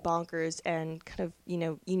absolutely bonkers and kind of,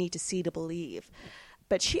 you need to see to believe.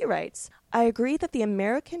 But she writes, I agree that The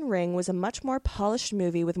American Ring was a much more polished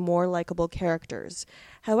movie with more likable characters.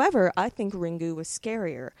 However, I think Ringu was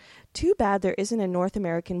scarier. Too bad there isn't a North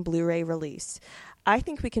American Blu-ray release. I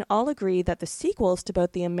think we can all agree that the sequels to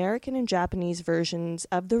both the American and Japanese versions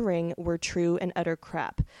of The Ring were true and utter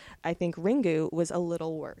crap. I think Ringu was a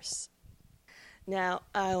little worse. Now,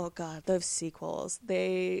 oh god, those sequels,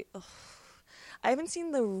 I haven't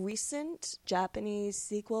seen the recent Japanese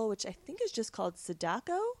sequel, which I think is just called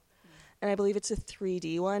Sadako. And I believe it's a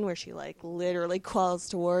 3D one where she literally crawls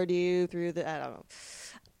toward you through I don't know.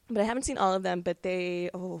 But I haven't seen all of them, but they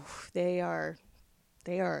are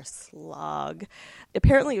a slog.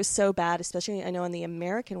 Apparently it was so bad, especially I know on the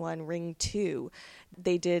American one, Ring 2,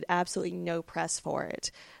 they did absolutely no press for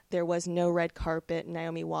it. There was no red carpet.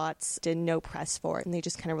 Naomi Watts did no press for it, and they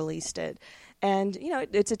just kind of released it. And,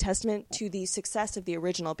 it's a testament to the success of the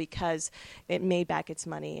original because it made back its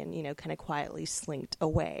money and, kind of quietly slinked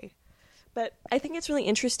away. But I think it's really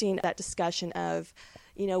interesting, that discussion of,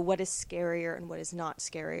 what is scarier and what is not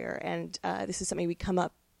scarier. And this is something we come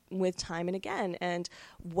up with time and again, and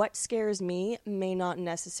what scares me may not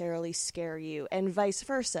necessarily scare you, and vice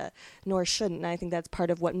versa, nor shouldn't. And I think that's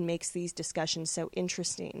part of what makes these discussions so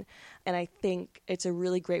interesting. And I think it's a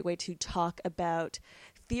really great way to talk about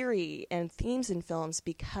theory and themes in films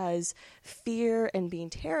because fear and being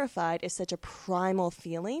terrified is such a primal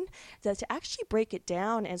feeling that to actually break it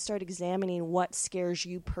down and start examining what scares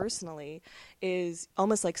you personally is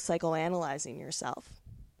almost like psychoanalyzing yourself.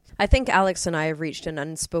 I think Alex and I have reached an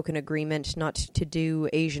unspoken agreement not to do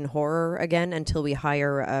Asian horror again until we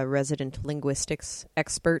hire a resident linguistics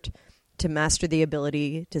expert to master the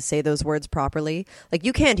ability to say those words properly.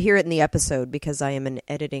 You can't hear it in the episode because I am an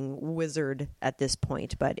editing wizard at this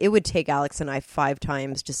point, but it would take Alex and I 5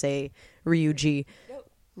 times to say Ryuji.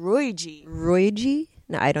 Ryuji?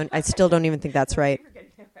 No, I still don't even think that's right.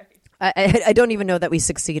 I don't even know that we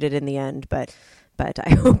succeeded in the end, but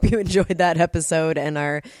I hope you enjoyed that episode and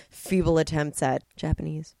our feeble attempts at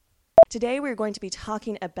Japanese. Today we're going to be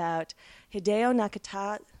talking about Hideo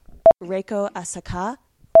Nakata, Reiko Asakawa.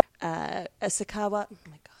 Oh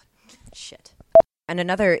my god. Shit. And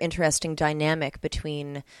another interesting dynamic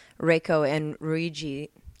between Reiko and Ryuji.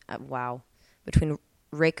 Between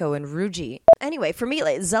Reiko and Ryuji. Anyway, for me,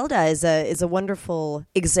 Zelda is a wonderful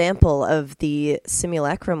example of the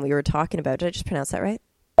simulacrum we were talking about. Did I just pronounce that right?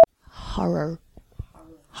 Horror.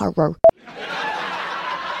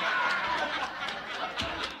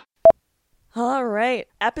 All right.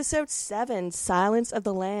 Episode 7, Silence of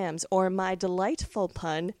the Lambs, or my delightful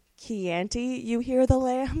pun, Chianti, you hear the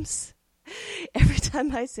lambs? Every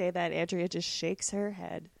time I say that, Andrea just shakes her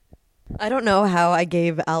head. I don't know how I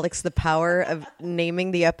gave Alex the power of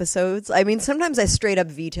naming the episodes. I mean, sometimes I straight up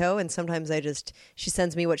veto, and sometimes she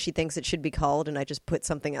sends me what she thinks it should be called, and I just put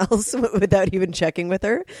something else without even checking with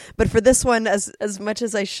her. But for this one, as much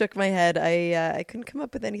as I shook my head, I couldn't come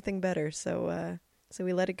up with anything better, so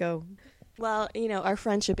we let it go. Well, our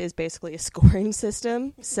friendship is basically a scoring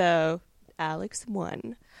system, so Alex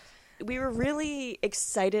won. We were really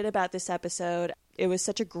excited about this episode. It was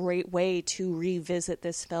such a great way to revisit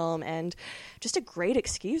this film and just a great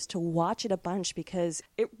excuse to watch it a bunch because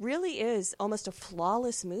it really is almost a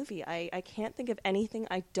flawless movie. I can't think of anything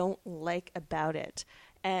I don't like about it.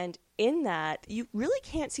 And in that, you really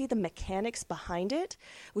can't see the mechanics behind it,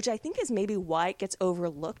 which I think is maybe why it gets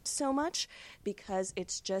overlooked so much, because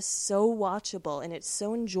it's just so watchable and it's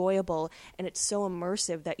so enjoyable and it's so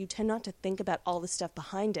immersive that you tend not to think about all the stuff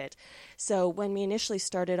behind it. So when we initially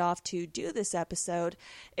started off to do this episode,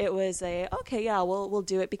 it was we'll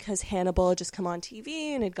do it because Hannibal had just come on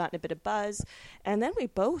TV and had gotten a bit of buzz. And then we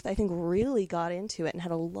both, I think, really got into it and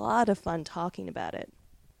had a lot of fun talking about it.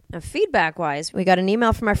 Now, feedback-wise, we got an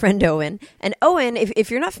email from our friend Owen. And Owen,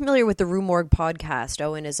 if you're not familiar with the Rue Morgue podcast,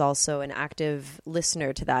 Owen is also an active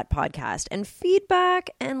listener to that podcast. And feedback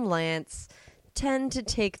and Lance tend to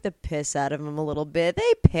take the piss out of him a little bit.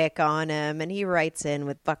 They pick on him, and he writes in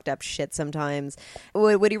with fucked up shit sometimes.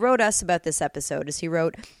 What he wrote us about this episode is he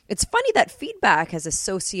wrote, "It's funny that feedback has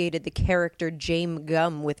associated the character James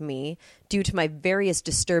Gum with me due to my various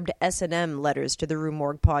disturbed S&M letters to the Rue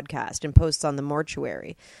Morgue podcast and posts on the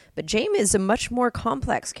mortuary. But James is a much more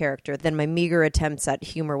complex character than my meager attempts at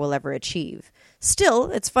humor will ever achieve. Still,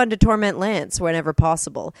 it's fun to torment Lance whenever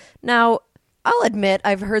possible. Now, I'll admit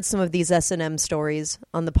I've heard some of these S&M stories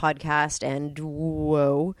on the podcast, and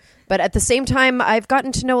whoa. But at the same time, I've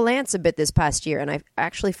gotten to know Lance a bit this past year, and I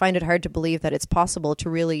actually find it hard to believe that it's possible to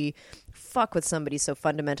really fuck with somebody so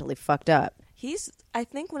fundamentally fucked up." He's, I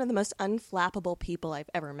think, one of the most unflappable people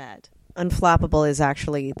I've ever met. Unflappable is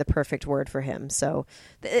actually the perfect word for him. So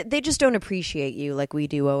they just don't appreciate you like we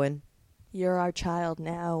do, Owen. You're our child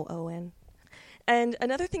now, Owen. And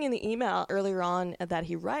another thing in the email earlier on that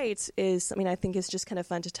he writes is something I think is just kind of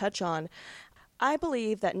fun to touch on. "I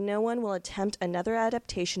believe that no one will attempt another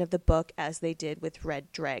adaptation of the book as they did with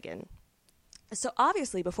Red Dragon." So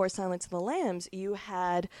obviously, before Silence of the Lambs, you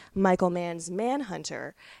had Michael Mann's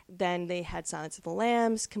Manhunter. Then they had Silence of the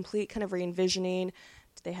Lambs, complete kind of re-envisioning.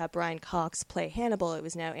 They had Brian Cox play Hannibal. It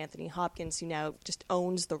was now Anthony Hopkins who now just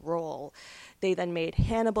owns the role. They then made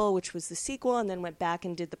Hannibal, which was the sequel, and then went back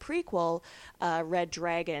and did the prequel, Red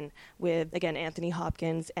Dragon, with, again, Anthony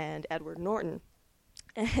Hopkins and Edward Norton.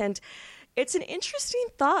 And it's an interesting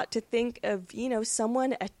thought to think of,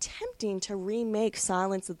 someone attempting to remake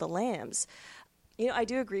Silence of the Lambs. I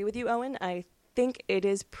do agree with you, Owen. I think it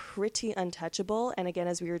is pretty untouchable. And again,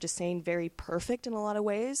 as we were just saying, very perfect in a lot of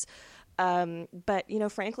ways. But,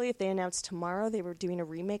 frankly, if they announced tomorrow they were doing a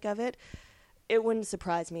remake of it, it wouldn't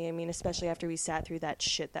surprise me. I mean, especially after we sat through that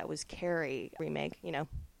shit that was Carrie remake,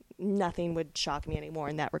 nothing would shock me anymore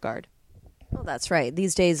in that regard. Well, that's right.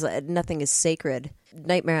 These days, nothing is sacred.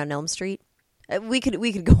 Nightmare on Elm Street. We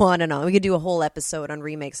could go on and on. We could do a whole episode on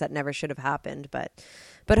remakes that never should have happened, but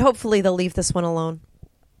hopefully they'll leave this one alone.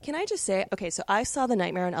 Can I just say, okay, so I saw the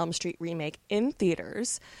Nightmare on Elm Street remake in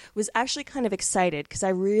theaters, was actually kind of excited because I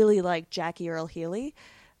really like Jackie Earle Haley.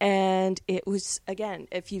 And it was, again,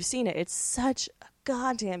 if you've seen it, it's such a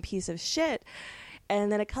goddamn piece of shit.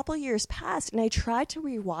 And then a couple years passed, and I tried to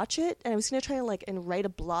rewatch it, and I was going to try and write a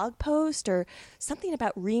blog post or something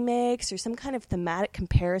about remakes or some kind of thematic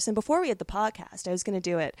comparison. Before we had the podcast, I was going to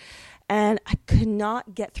do it. And I could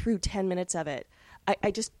not get through 10 minutes of it.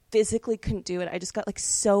 I just physically couldn't do it. I just got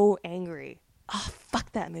so angry. Oh,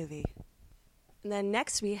 fuck that movie. And then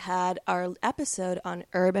next we had our episode on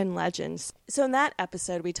urban legends. So in that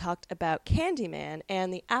episode we talked about Candyman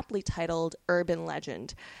and the aptly titled Urban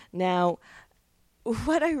Legend. Now,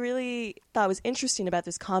 what I really thought was interesting about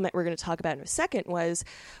this comment we're going to talk about in a second was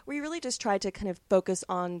we really just tried to kind of focus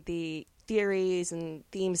on the theories and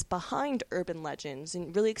themes behind urban legends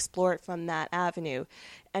and really explore it from that avenue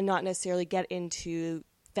and not necessarily get into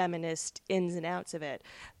feminist ins and outs of it.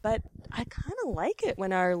 But I kind of like it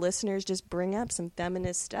when our listeners just bring up some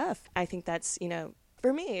feminist stuff. I think that's,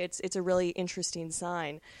 for me, it's a really interesting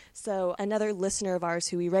sign. So another listener of ours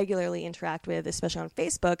who we regularly interact with, especially on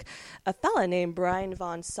Facebook, a fella named Brian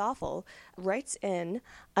Von Soffel, writes in,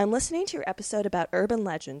 "I'm listening to your episode about urban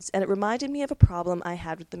legends, and it reminded me of a problem I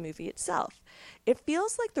had with the movie itself. It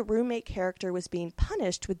feels like the roommate character was being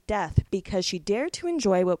punished with death because she dared to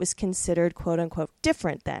enjoy what was considered quote-unquote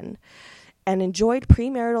different then, and enjoyed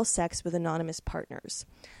premarital sex with anonymous partners."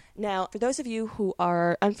 Now, for those of you who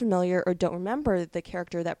are unfamiliar or don't remember the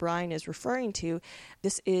character that Brian is referring to,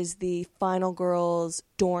 this is the final girl's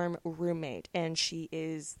dorm roommate, and she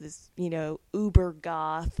is this, uber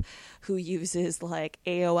goth who uses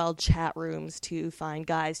AOL chat rooms to find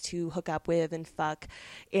guys to hook up with and fuck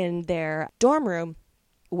in their dorm room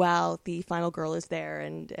while the final girl is there,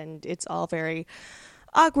 and it's all very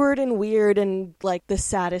awkward and weird and like the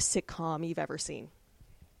saddest sitcom you've ever seen.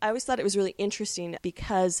 I always thought it was really interesting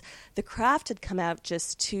because The Craft had come out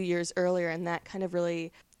just 2 years earlier, and that kind of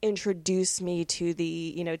really introduced me to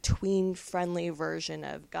the, tween-friendly version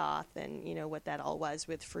of goth and, what that all was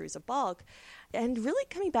with Fairuza Balk. And really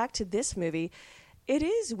coming back to this movie, it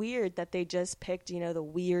is weird that they just picked, the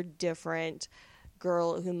weird, different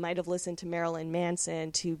girl who might have listened to Marilyn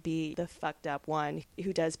Manson to be the fucked up one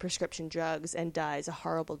who does prescription drugs and dies a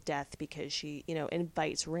horrible death because she,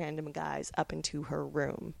 invites random guys up into her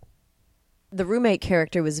room. The roommate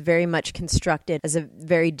character was very much constructed as a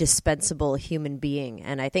very dispensable human being.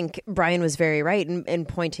 And I think Brian was very right in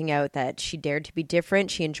pointing out that she dared to be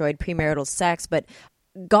different. She enjoyed premarital sex, but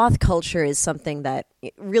goth culture is something that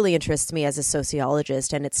really interests me as a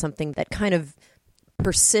sociologist. And it's something that kind of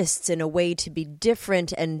persists in a way to be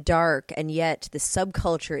different and dark, and yet the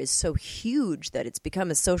subculture is so huge that it's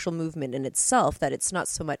become a social movement in itself, that it's not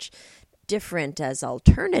so much different as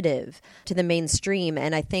alternative to the mainstream.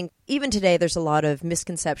 And I think even today there's a lot of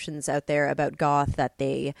misconceptions out there about goth, that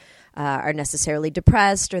they are necessarily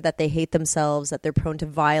depressed, or that they hate themselves, that they're prone to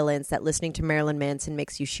violence, that listening to Marilyn Manson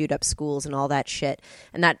makes you shoot up schools and all that shit.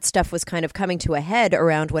 And that stuff was kind of coming to a head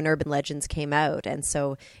around when Urban Legends came out. And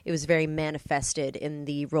so it was very manifested in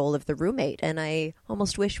the role of the roommate. And I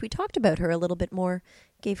almost wish we talked about her a little bit more,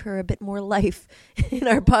 gave her a bit more life in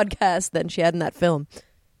our podcast than she had in that film.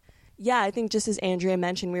 Yeah, I think just as Andrea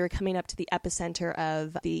mentioned, we were coming up to the epicenter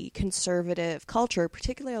of the conservative culture,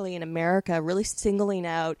 particularly in America, really singling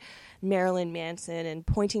out Marilyn Manson and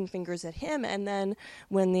pointing fingers at him. And then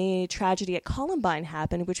when the tragedy at Columbine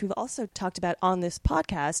happened, which we've also talked about on this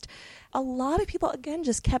podcast, a lot of people, again,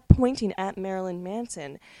 just kept pointing at Marilyn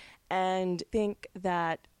Manson. And think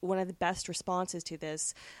that one of the best responses to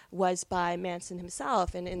this was by Manson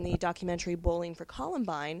himself. And in the documentary Bowling for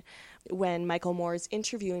Columbine, when Michael Moore is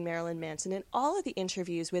interviewing Marilyn Manson, and all of the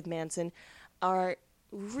interviews with Manson are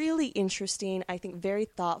really interesting, I think very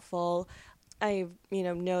thoughtful. I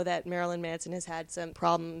know that Marilyn Manson has had some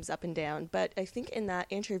problems up and down, but I think in that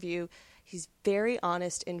interview, he's very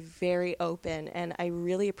honest and very open, and I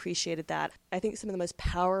really appreciated that. I think some of the most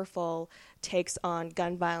powerful takes on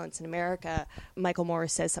gun violence in America, Michael Moore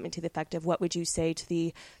says something to the effect of, what would you say to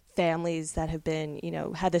the families that have been,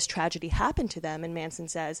 had this tragedy happen to them? And Manson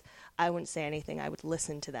says, I wouldn't say anything, I would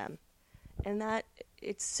listen to them. And that,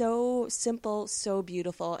 it's so simple, so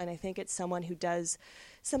beautiful, and I think it's someone who does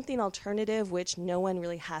something alternative, which no one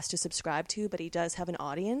really has to subscribe to, but he does have an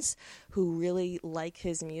audience who really like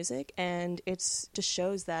his music, and it's just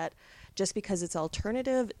shows that just because it's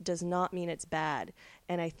alternative does not mean it's bad.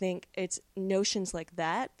 And I think it's notions like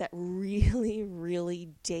that that really, really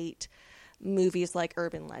date movies like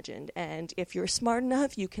Urban Legend. And if you're smart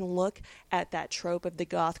enough, you can look at that trope of the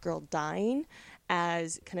goth girl dying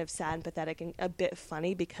as kind of sad and pathetic and a bit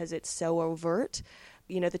funny because it's so overt.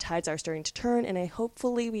 The tides are starting to turn, and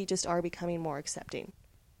hopefully we just are becoming more accepting.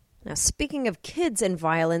 Now, speaking of kids and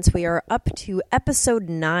violence, we are up to episode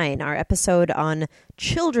 9, our episode on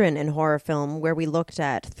children in horror film, where we looked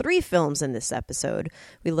at 3 films in this episode.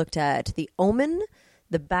 We looked at The Omen,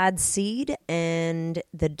 The Bad Seed, and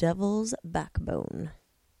The Devil's Backbone.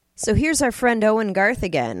 So here's our friend Owen Garth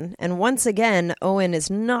again, and once again, Owen is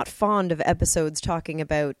not fond of episodes talking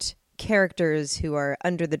about characters who are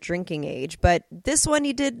under the drinking age, but this one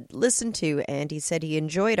he did listen to, and he said he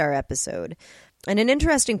enjoyed our episode. And an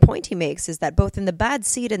interesting point he makes is that both in The Bad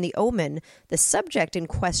Seed and The Omen, the subject in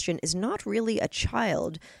question is not really a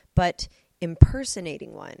child, but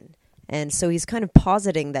impersonating one. And so he's kind of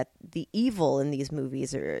positing that the evil in these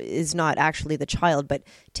movies is not actually the child, but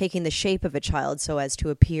taking the shape of a child so as to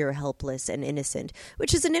appear helpless and innocent,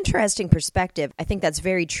 which is an interesting perspective. I think that's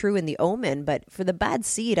very true in The Omen, but for The Bad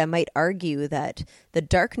Seed, I might argue that the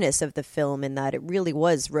darkness of the film, in that it really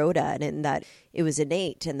was Rhoda, and in that it was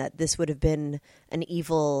innate, and that this would have been an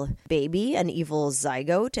evil baby, an evil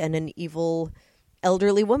zygote, and an evil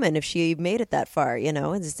elderly woman if she made it that far,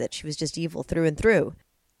 is that she was just evil through and through.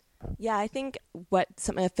 Yeah, I think what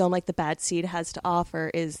a film like The Bad Seed has to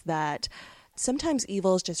offer is that sometimes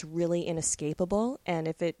evil is just really inescapable, and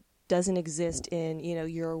if it doesn't exist in,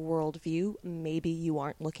 your worldview, maybe you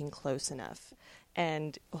aren't looking close enough.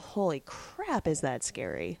 And holy crap, is that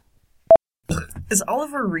scary. Is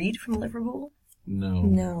Oliver Reed from Liverpool?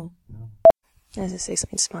 No. I was to say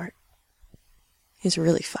something smart. He's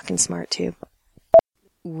really fucking smart, too.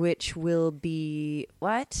 Which will be...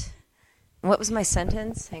 What? What was my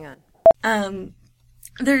sentence? Hang on.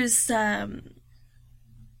 There's,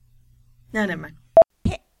 No, never mind.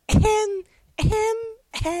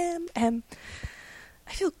 I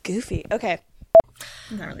feel goofy. Okay.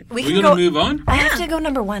 Not really. We're going to move on? I have to go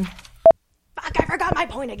number 1. Fuck, I forgot my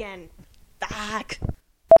point again. Fuck.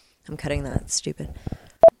 I'm cutting that. It's stupid.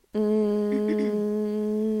 Do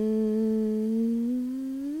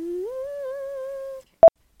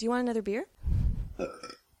you want another beer?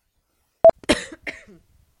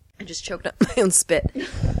 I just choked up my own spit.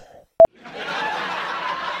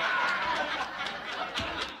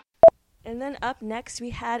 And then up next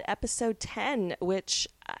we had episode 10, which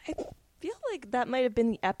I feel like that might have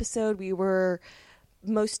been the episode we were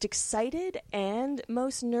most excited and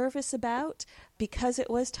most nervous about, because it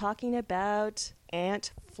was talking about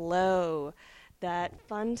Aunt Flo, that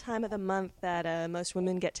fun time of the month that most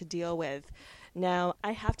women get to deal with. Now,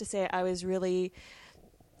 I have to say I was really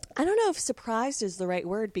I don't know if surprised is the right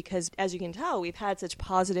word, because as you can tell, we've had such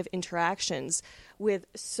positive interactions with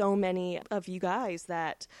so many of you guys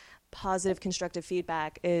that positive, constructive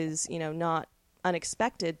feedback is, not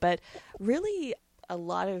unexpected, but really a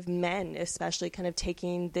lot of men, especially, kind of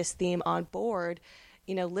taking this theme on board,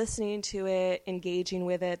 listening to it, engaging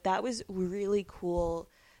with it. That was really cool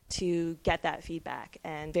to get that feedback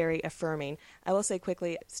and very affirming. I will say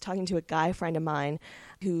quickly, I was talking to a guy friend of mine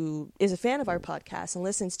who is a fan of our podcast and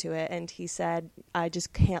listens to it, and he said, I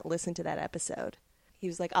just can't listen to that episode. He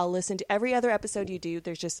was like, I'll listen to every other episode you do.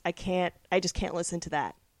 I just can't listen to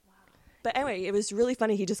that. Wow. But anyway, it was really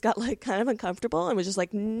funny. He just got kind of uncomfortable and was just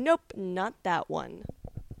like, nope, not that one.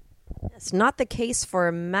 It's not the case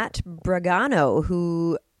for Matt Bragano,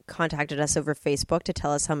 who contacted us over Facebook to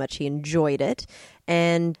tell us how much he enjoyed it.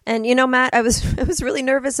 And Matt, I was really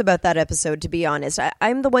nervous about that episode, to be honest.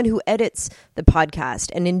 I'm the one who edits the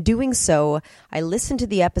podcast, and in doing so, I listen to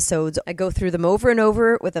the episodes. I go through them over and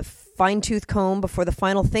over with a fine-tooth comb before the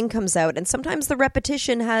final thing comes out, and sometimes the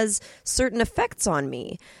repetition has certain effects on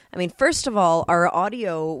me. I mean, first of all, our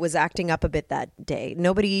audio was acting up a bit that day.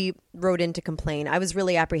 Nobody wrote in to complain. I was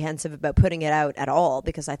really apprehensive about putting it out at all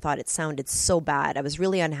because I thought it sounded so bad. I was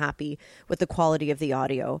really unhappy with the quality of the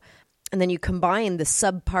audio. And then you combine the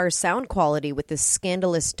subpar sound quality with this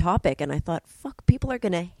scandalous topic, and I thought, fuck, people are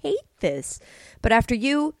going to hate this. But after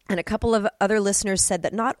you and a couple of other listeners said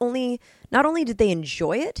that not only did they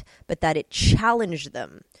enjoy it, but that it challenged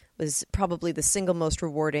them, was probably the single most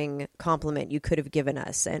rewarding compliment you could have given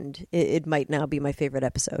us, and it might now be my favorite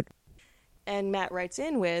episode. And Matt writes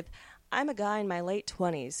in with, I'm a guy in my late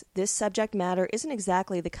 20s. This subject matter isn't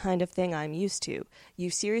exactly the kind of thing I'm used to. You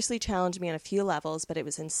seriously challenged me on a few levels, but it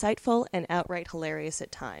was insightful and outright hilarious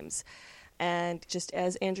at times. And just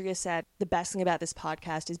as Andrea said, the best thing about this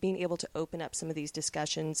podcast is being able to open up some of these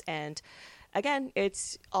discussions. And again,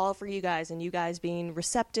 it's all for you guys, and you guys being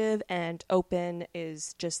receptive and open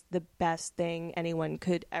is just the best thing anyone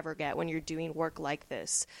could ever get when you're doing work like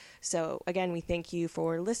this. So again, we thank you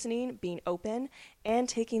for listening, being open, and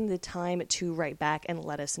taking the time to write back and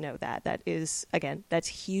let us know that. That is, again, that's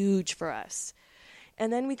huge for us.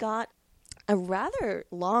 And then we got a rather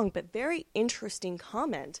long but very interesting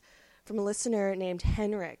comment from a listener named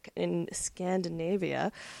Henrik in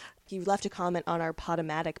Scandinavia. He left a comment on our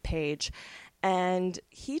Podomatic page, and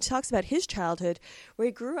he talks about his childhood where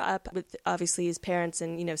he grew up with obviously his parents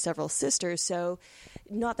and, several sisters. So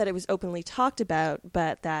not that it was openly talked about,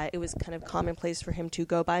 but that it was kind of commonplace for him to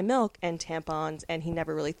go buy milk and tampons, and he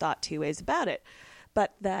never really thought two ways about it.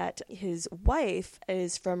 But that his wife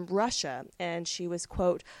is from Russia, and she was,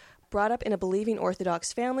 quote, brought up in a believing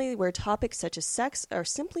Orthodox family where topics such as sex are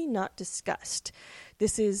simply not discussed.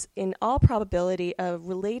 This is, in all probability,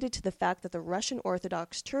 related to the fact that the Russian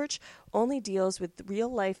Orthodox Church only deals with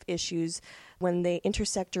real-life issues when they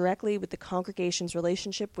intersect directly with the congregation's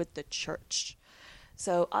relationship with the church.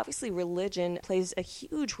 So obviously religion plays a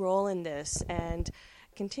huge role in this, and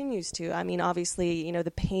continues to. I mean, obviously,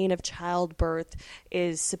 the pain of childbirth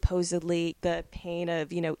is supposedly the pain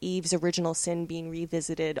of, Eve's original sin being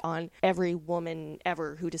revisited on every woman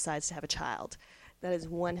ever who decides to have a child. That is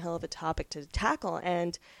one hell of a topic to tackle.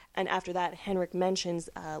 And after that, Henrik mentions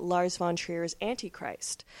Lars von Trier's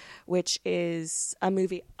Antichrist, which is a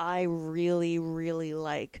movie I really, really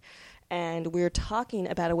like. And we're talking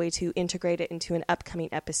about a way to integrate it into an upcoming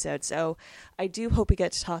episode. So I do hope we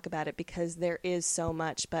get to talk about it because there is so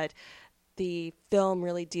much. But the film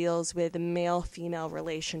really deals with the male-female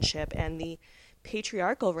relationship and the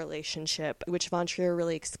patriarchal relationship, which von Trier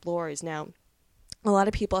really explores. Now, a lot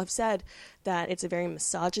of people have said that it's a very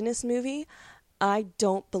misogynist movie. I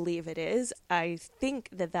don't believe it is. I think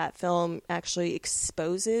that film actually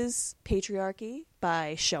exposes patriarchy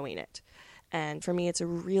by showing it. And for me, it's a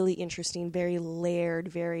really interesting, very layered,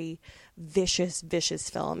 very vicious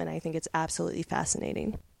film, and I think it's absolutely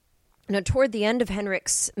fascinating. Now, toward the end of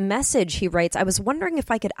Henrik's message, he writes, I was wondering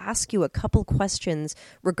if I could ask you a couple questions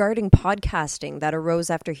regarding podcasting that arose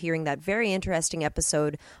after hearing that very interesting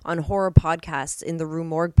episode on horror podcasts in the Rue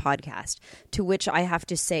Morgue podcast, to which I have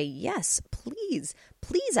to say, yes, please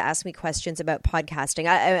ask me questions about podcasting.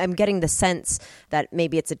 I'm getting the sense that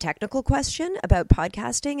maybe it's a technical question about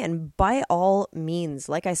podcasting, and by all means,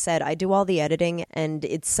 like I said, I do all the editing, and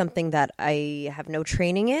it's something that I have no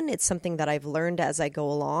training in. It's something that I've learned as I go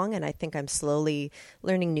along, and I think I'm slowly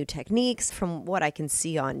learning new techniques from what I can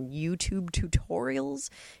see on YouTube tutorials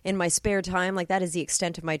in my spare time. Like, that is the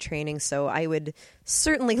extent of my training, so I would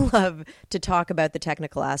certainly love to talk about the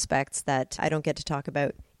technical aspects that I don't get to talk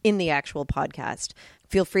about in the actual podcast.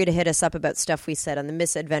 Feel free to hit us up about stuff we said on the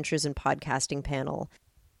Misadventures in Podcasting panel.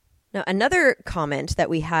 Now, another comment that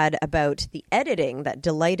we had about the editing that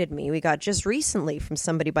delighted me, we got just recently from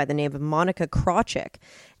somebody by the name of Monica Krawczyk.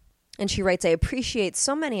 And she writes, I appreciate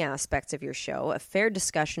so many aspects of your show, a fair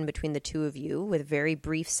discussion between the two of you with very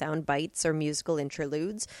brief sound bites or musical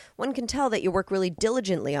interludes. One can tell that you work really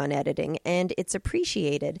diligently on editing, and it's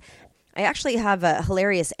appreciated. I actually have a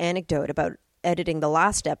hilarious anecdote about editing the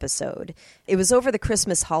last episode. It was over the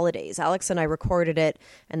Christmas holidays. Alex and I recorded it,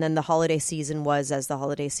 and then the holiday season was as the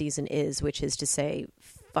holiday season is, which is to say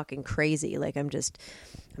fucking crazy. Like I'm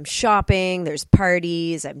shopping, there's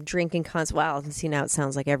parties, I'm drinking constantly. Well, see, now it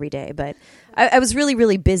sounds like every day, but I was really,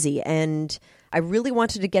 really busy, and I really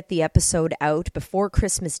wanted to get the episode out before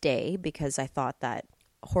Christmas Day because I thought that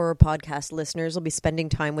horror podcast listeners will be spending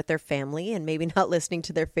time with their family and maybe not listening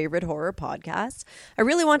to their favorite horror podcasts. I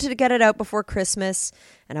really wanted to get it out before Christmas,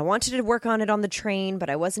 and I wanted to work on it on the train,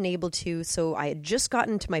 but I wasn't able to, so I had just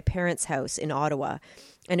gotten to my parents' house in Ottawa,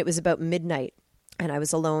 and it was about midnight. And I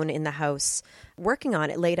was alone in the house working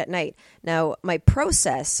on it late at night. Now, my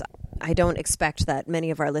process, I don't expect that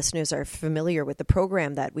many of our listeners are familiar with the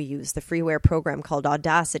program that we use, the freeware program called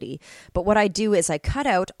Audacity. But what I do is I cut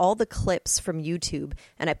out all the clips from YouTube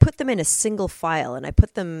and I put them in a single file. And I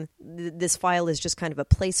put them, this file is just kind of a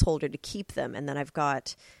placeholder to keep them. And then I've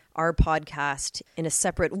got our podcast in a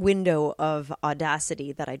separate window of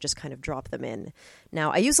Audacity that I just kind of drop them in.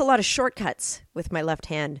 Now, I use a lot of shortcuts with my left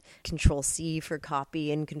hand, Control-C for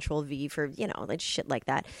copy and Control-V for, like shit like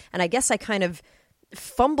that. And I guess I kind of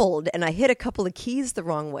fumbled and I hit a couple of keys the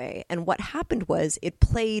wrong way. And what happened was it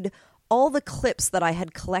played all the clips that I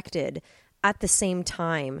had collected at the same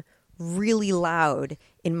time really loud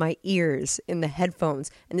in my ears in the headphones.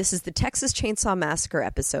 And this is the Texas Chainsaw Massacre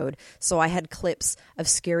episode. So I had clips of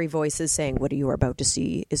scary voices saying, what you are about to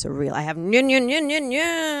see is a real. I have the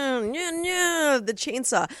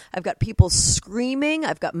chainsaw. I've got people screaming.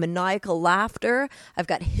 I've got maniacal laughter. I've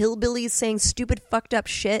got hillbillies saying stupid fucked up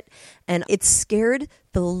shit. And it scared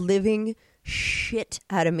the living shit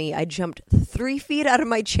out of me. I jumped 3 feet out of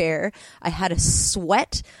my chair. I had a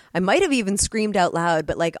sweat. I might have even screamed out loud,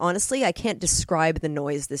 but honestly, I can't describe the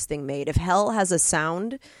noise this thing made. If hell has a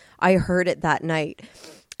sound, I heard it that night.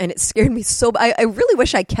 And it scared me so bad. I really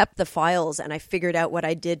wish I kept the files and I figured out what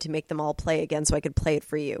I did to make them all play again so I could play it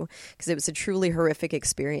for you. Because it was a truly horrific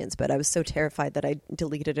experience, but I was so terrified that I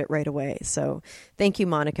deleted it right away. So thank you,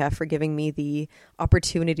 Monica, for giving me the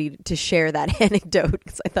opportunity to share that anecdote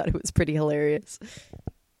because I thought it was pretty hilarious.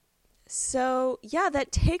 So, yeah,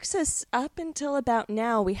 that takes us up until about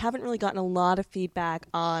now. We haven't really gotten a lot of feedback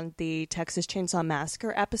on the Texas Chainsaw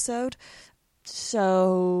Massacre episode.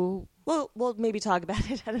 So we'll maybe talk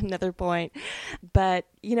about it at another point. But,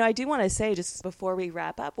 I do want to say just before we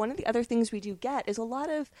wrap up, one of the other things we do get is a lot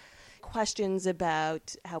of questions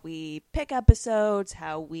about how we pick episodes,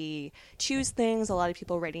 how we choose things. A lot of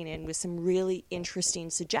people writing in with some really interesting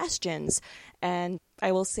suggestions. And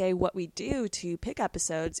I will say what we do to pick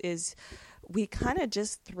episodes is we kind of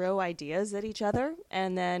just throw ideas at each other.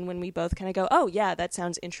 And then when we both kind of go, oh, yeah, that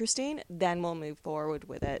sounds interesting, then we'll move forward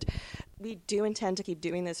with it. We do intend to keep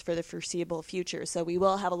doing this for the foreseeable future. So we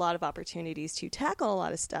will have a lot of opportunities to tackle a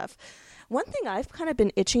lot of stuff. One thing I've kind of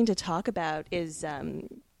been itching to talk about is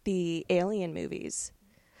the Alien movies.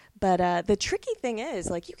 But the tricky thing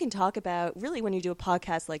is, you can talk about, really when you do a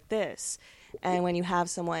podcast like this, and when you have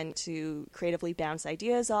someone to creatively bounce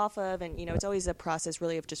ideas off of, and, it's always a process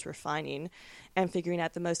really of just refining and figuring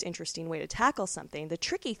out the most interesting way to tackle something. The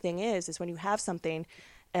tricky thing is when you have something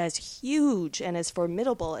as huge and as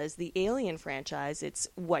formidable as the Alien franchise, it's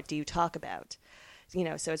what do you talk about?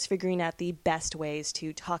 So it's figuring out the best ways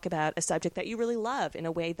to talk about a subject that you really love in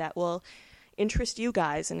a way that will interest you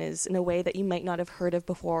guys and is in a way that you might not have heard of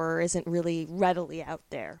before or isn't really readily out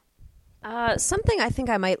there. Something I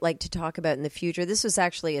think I might like to talk about in the future. This was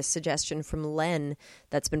actually a suggestion from Len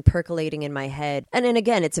that's been percolating in my head. And then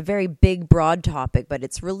again, it's a very big, broad topic, but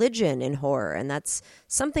it's religion in horror. And that's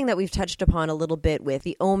something that we've touched upon a little bit with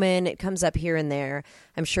The Omen. It comes up here and there.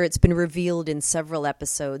 I'm sure it's been revealed in several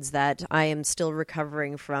episodes that I am still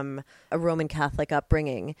recovering from a Roman Catholic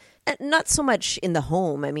upbringing. And not so much in the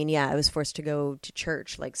home. I mean, yeah, I was forced to go to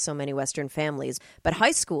church like so many Western families. But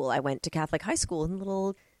high school, I went to Catholic high school in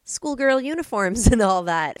little schoolgirl uniforms and all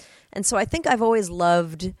that. And so I think I've always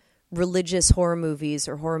loved religious horror movies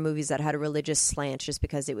or horror movies that had a religious slant just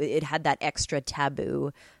because it had that extra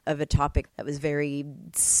taboo of a topic that was very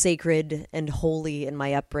sacred and holy in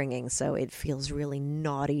my upbringing. So it feels really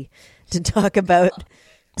naughty to talk about.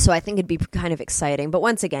 So I think it'd be kind of exciting. But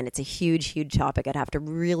once again, it's a huge, huge topic. I'd have to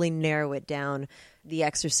really narrow it down. The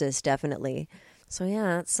Exorcist, definitely. So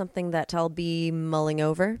yeah, it's something that I'll be mulling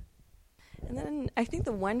over. And then I think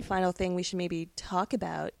the one final thing we should maybe talk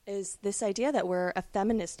about is this idea that we're a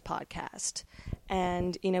feminist podcast.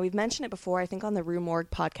 And, you know, we've mentioned it before, I think on the Rue Morgue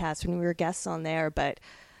podcast when we were guests on there, but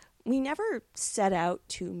we never set out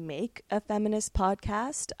to make a feminist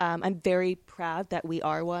podcast. I'm very proud that we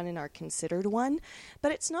are one and are considered one,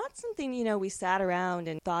 but it's not something, you know, we sat around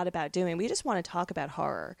and thought about doing. We just want to talk about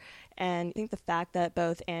horror. And I think the fact that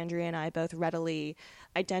both Andrea and I both readily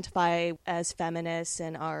identify as feminists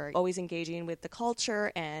and are always engaging with the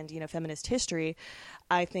culture and, you know, feminist history,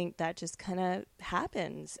 I think that just kind of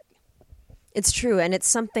happens. It's true, and it's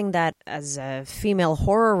something that, as a female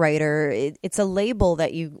horror writer, it's a label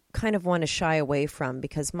that you kind of want to shy away from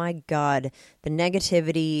because, my God, the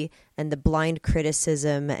negativity and the blind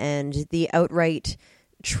criticism and the outright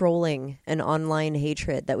trolling and online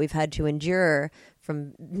hatred that we've had to endure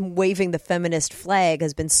from waving the feminist flag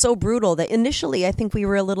has been so brutal that initially I think we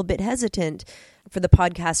were a little bit hesitant for the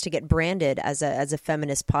podcast to get branded as a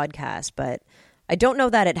feminist podcast, but I don't know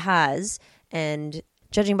that it has, and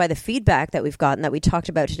judging by the feedback that we've gotten that we talked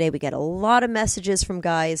about today, we get a lot of messages from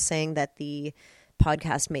guys saying that the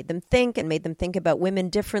podcast made them think and made them think about women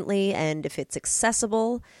differently. And if it's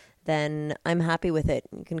accessible, then I'm happy with it.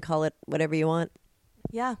 You can call it whatever you want.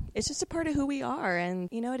 Yeah, it's just a part of who we are. And,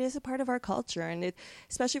 you know, it is a part of our culture. And it,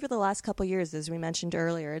 especially for the last couple of years, as we mentioned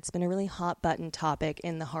earlier, it's been a really hot button topic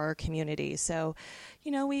in the horror community. So,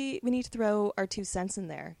 you know, we need to throw our 2 cents in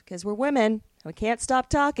there because we're women and we can't stop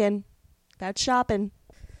talking about shopping.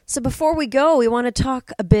 So before we go, we want to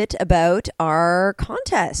talk a bit about our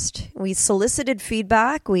contest. We solicited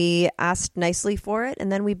feedback, we asked nicely for it,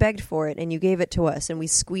 and then we begged for it, and you gave it to us, and we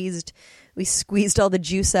squeezed all the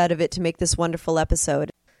juice out of it to make this wonderful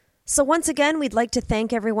episode. So once again, we'd like to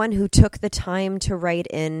thank everyone who took the time to write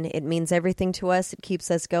in. It means everything to us. It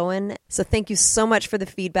keeps us going. So thank you so much for the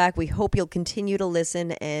feedback. We hope you'll continue to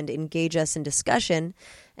listen and engage us in discussion.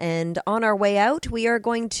 And on our way out, we are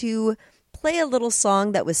going to play a little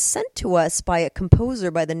song that was sent to us by a composer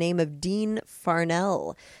by the name of Dean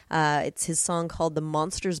Farnell. It's his song called The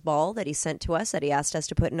Monsters Ball that he sent to us, that he asked us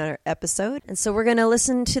to put in our episode. And so we're going to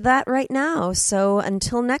listen to that right now. So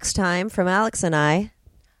until next time, from Alex and I,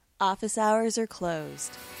 office hours are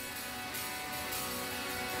closed.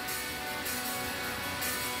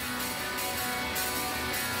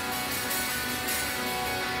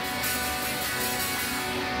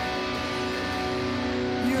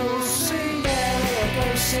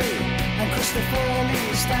 And Christopher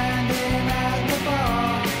Lee standing at the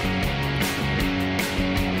bar.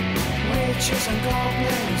 Witches and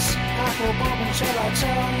goblins, apple bobbing, shall I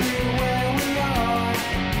tell you where we are?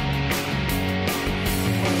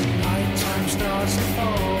 When night time starts to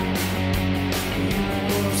fall, you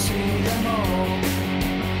will see them all.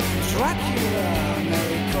 Dracula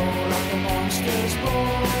may call like a monster's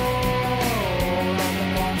ball, like a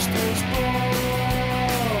monster's ball.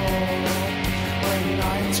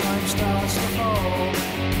 Time starts to fall.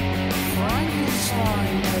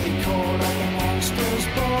 Frankenstein may call like a monster's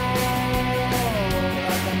ball,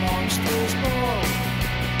 like a monster's ball.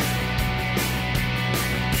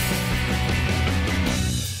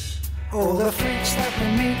 All the freaks that we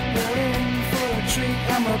meet, we're in for a treat,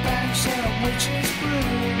 and we're bouncing witches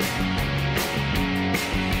brew.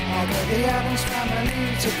 I'll get the Addams Family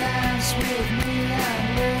to dance with me, and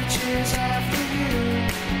witches after you.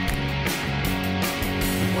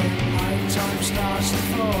 When nighttime starts to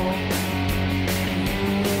fall,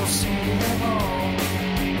 you will see them all.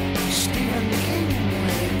 Stephen King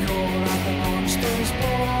may call like a monster's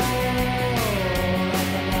ball,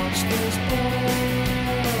 like a monster's ball.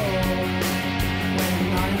 When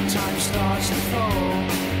nighttime starts to fall,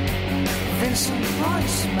 Vincent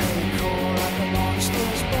Price may call like a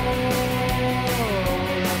monster's ball,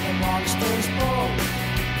 like a monster's ball.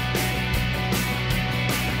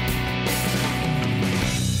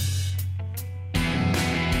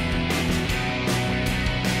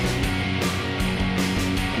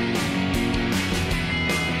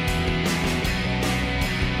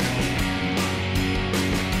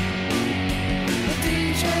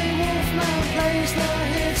 Plays the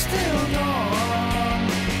hits till dawn.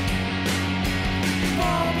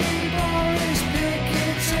 Bobby Boris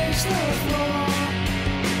Pickett takes the floor.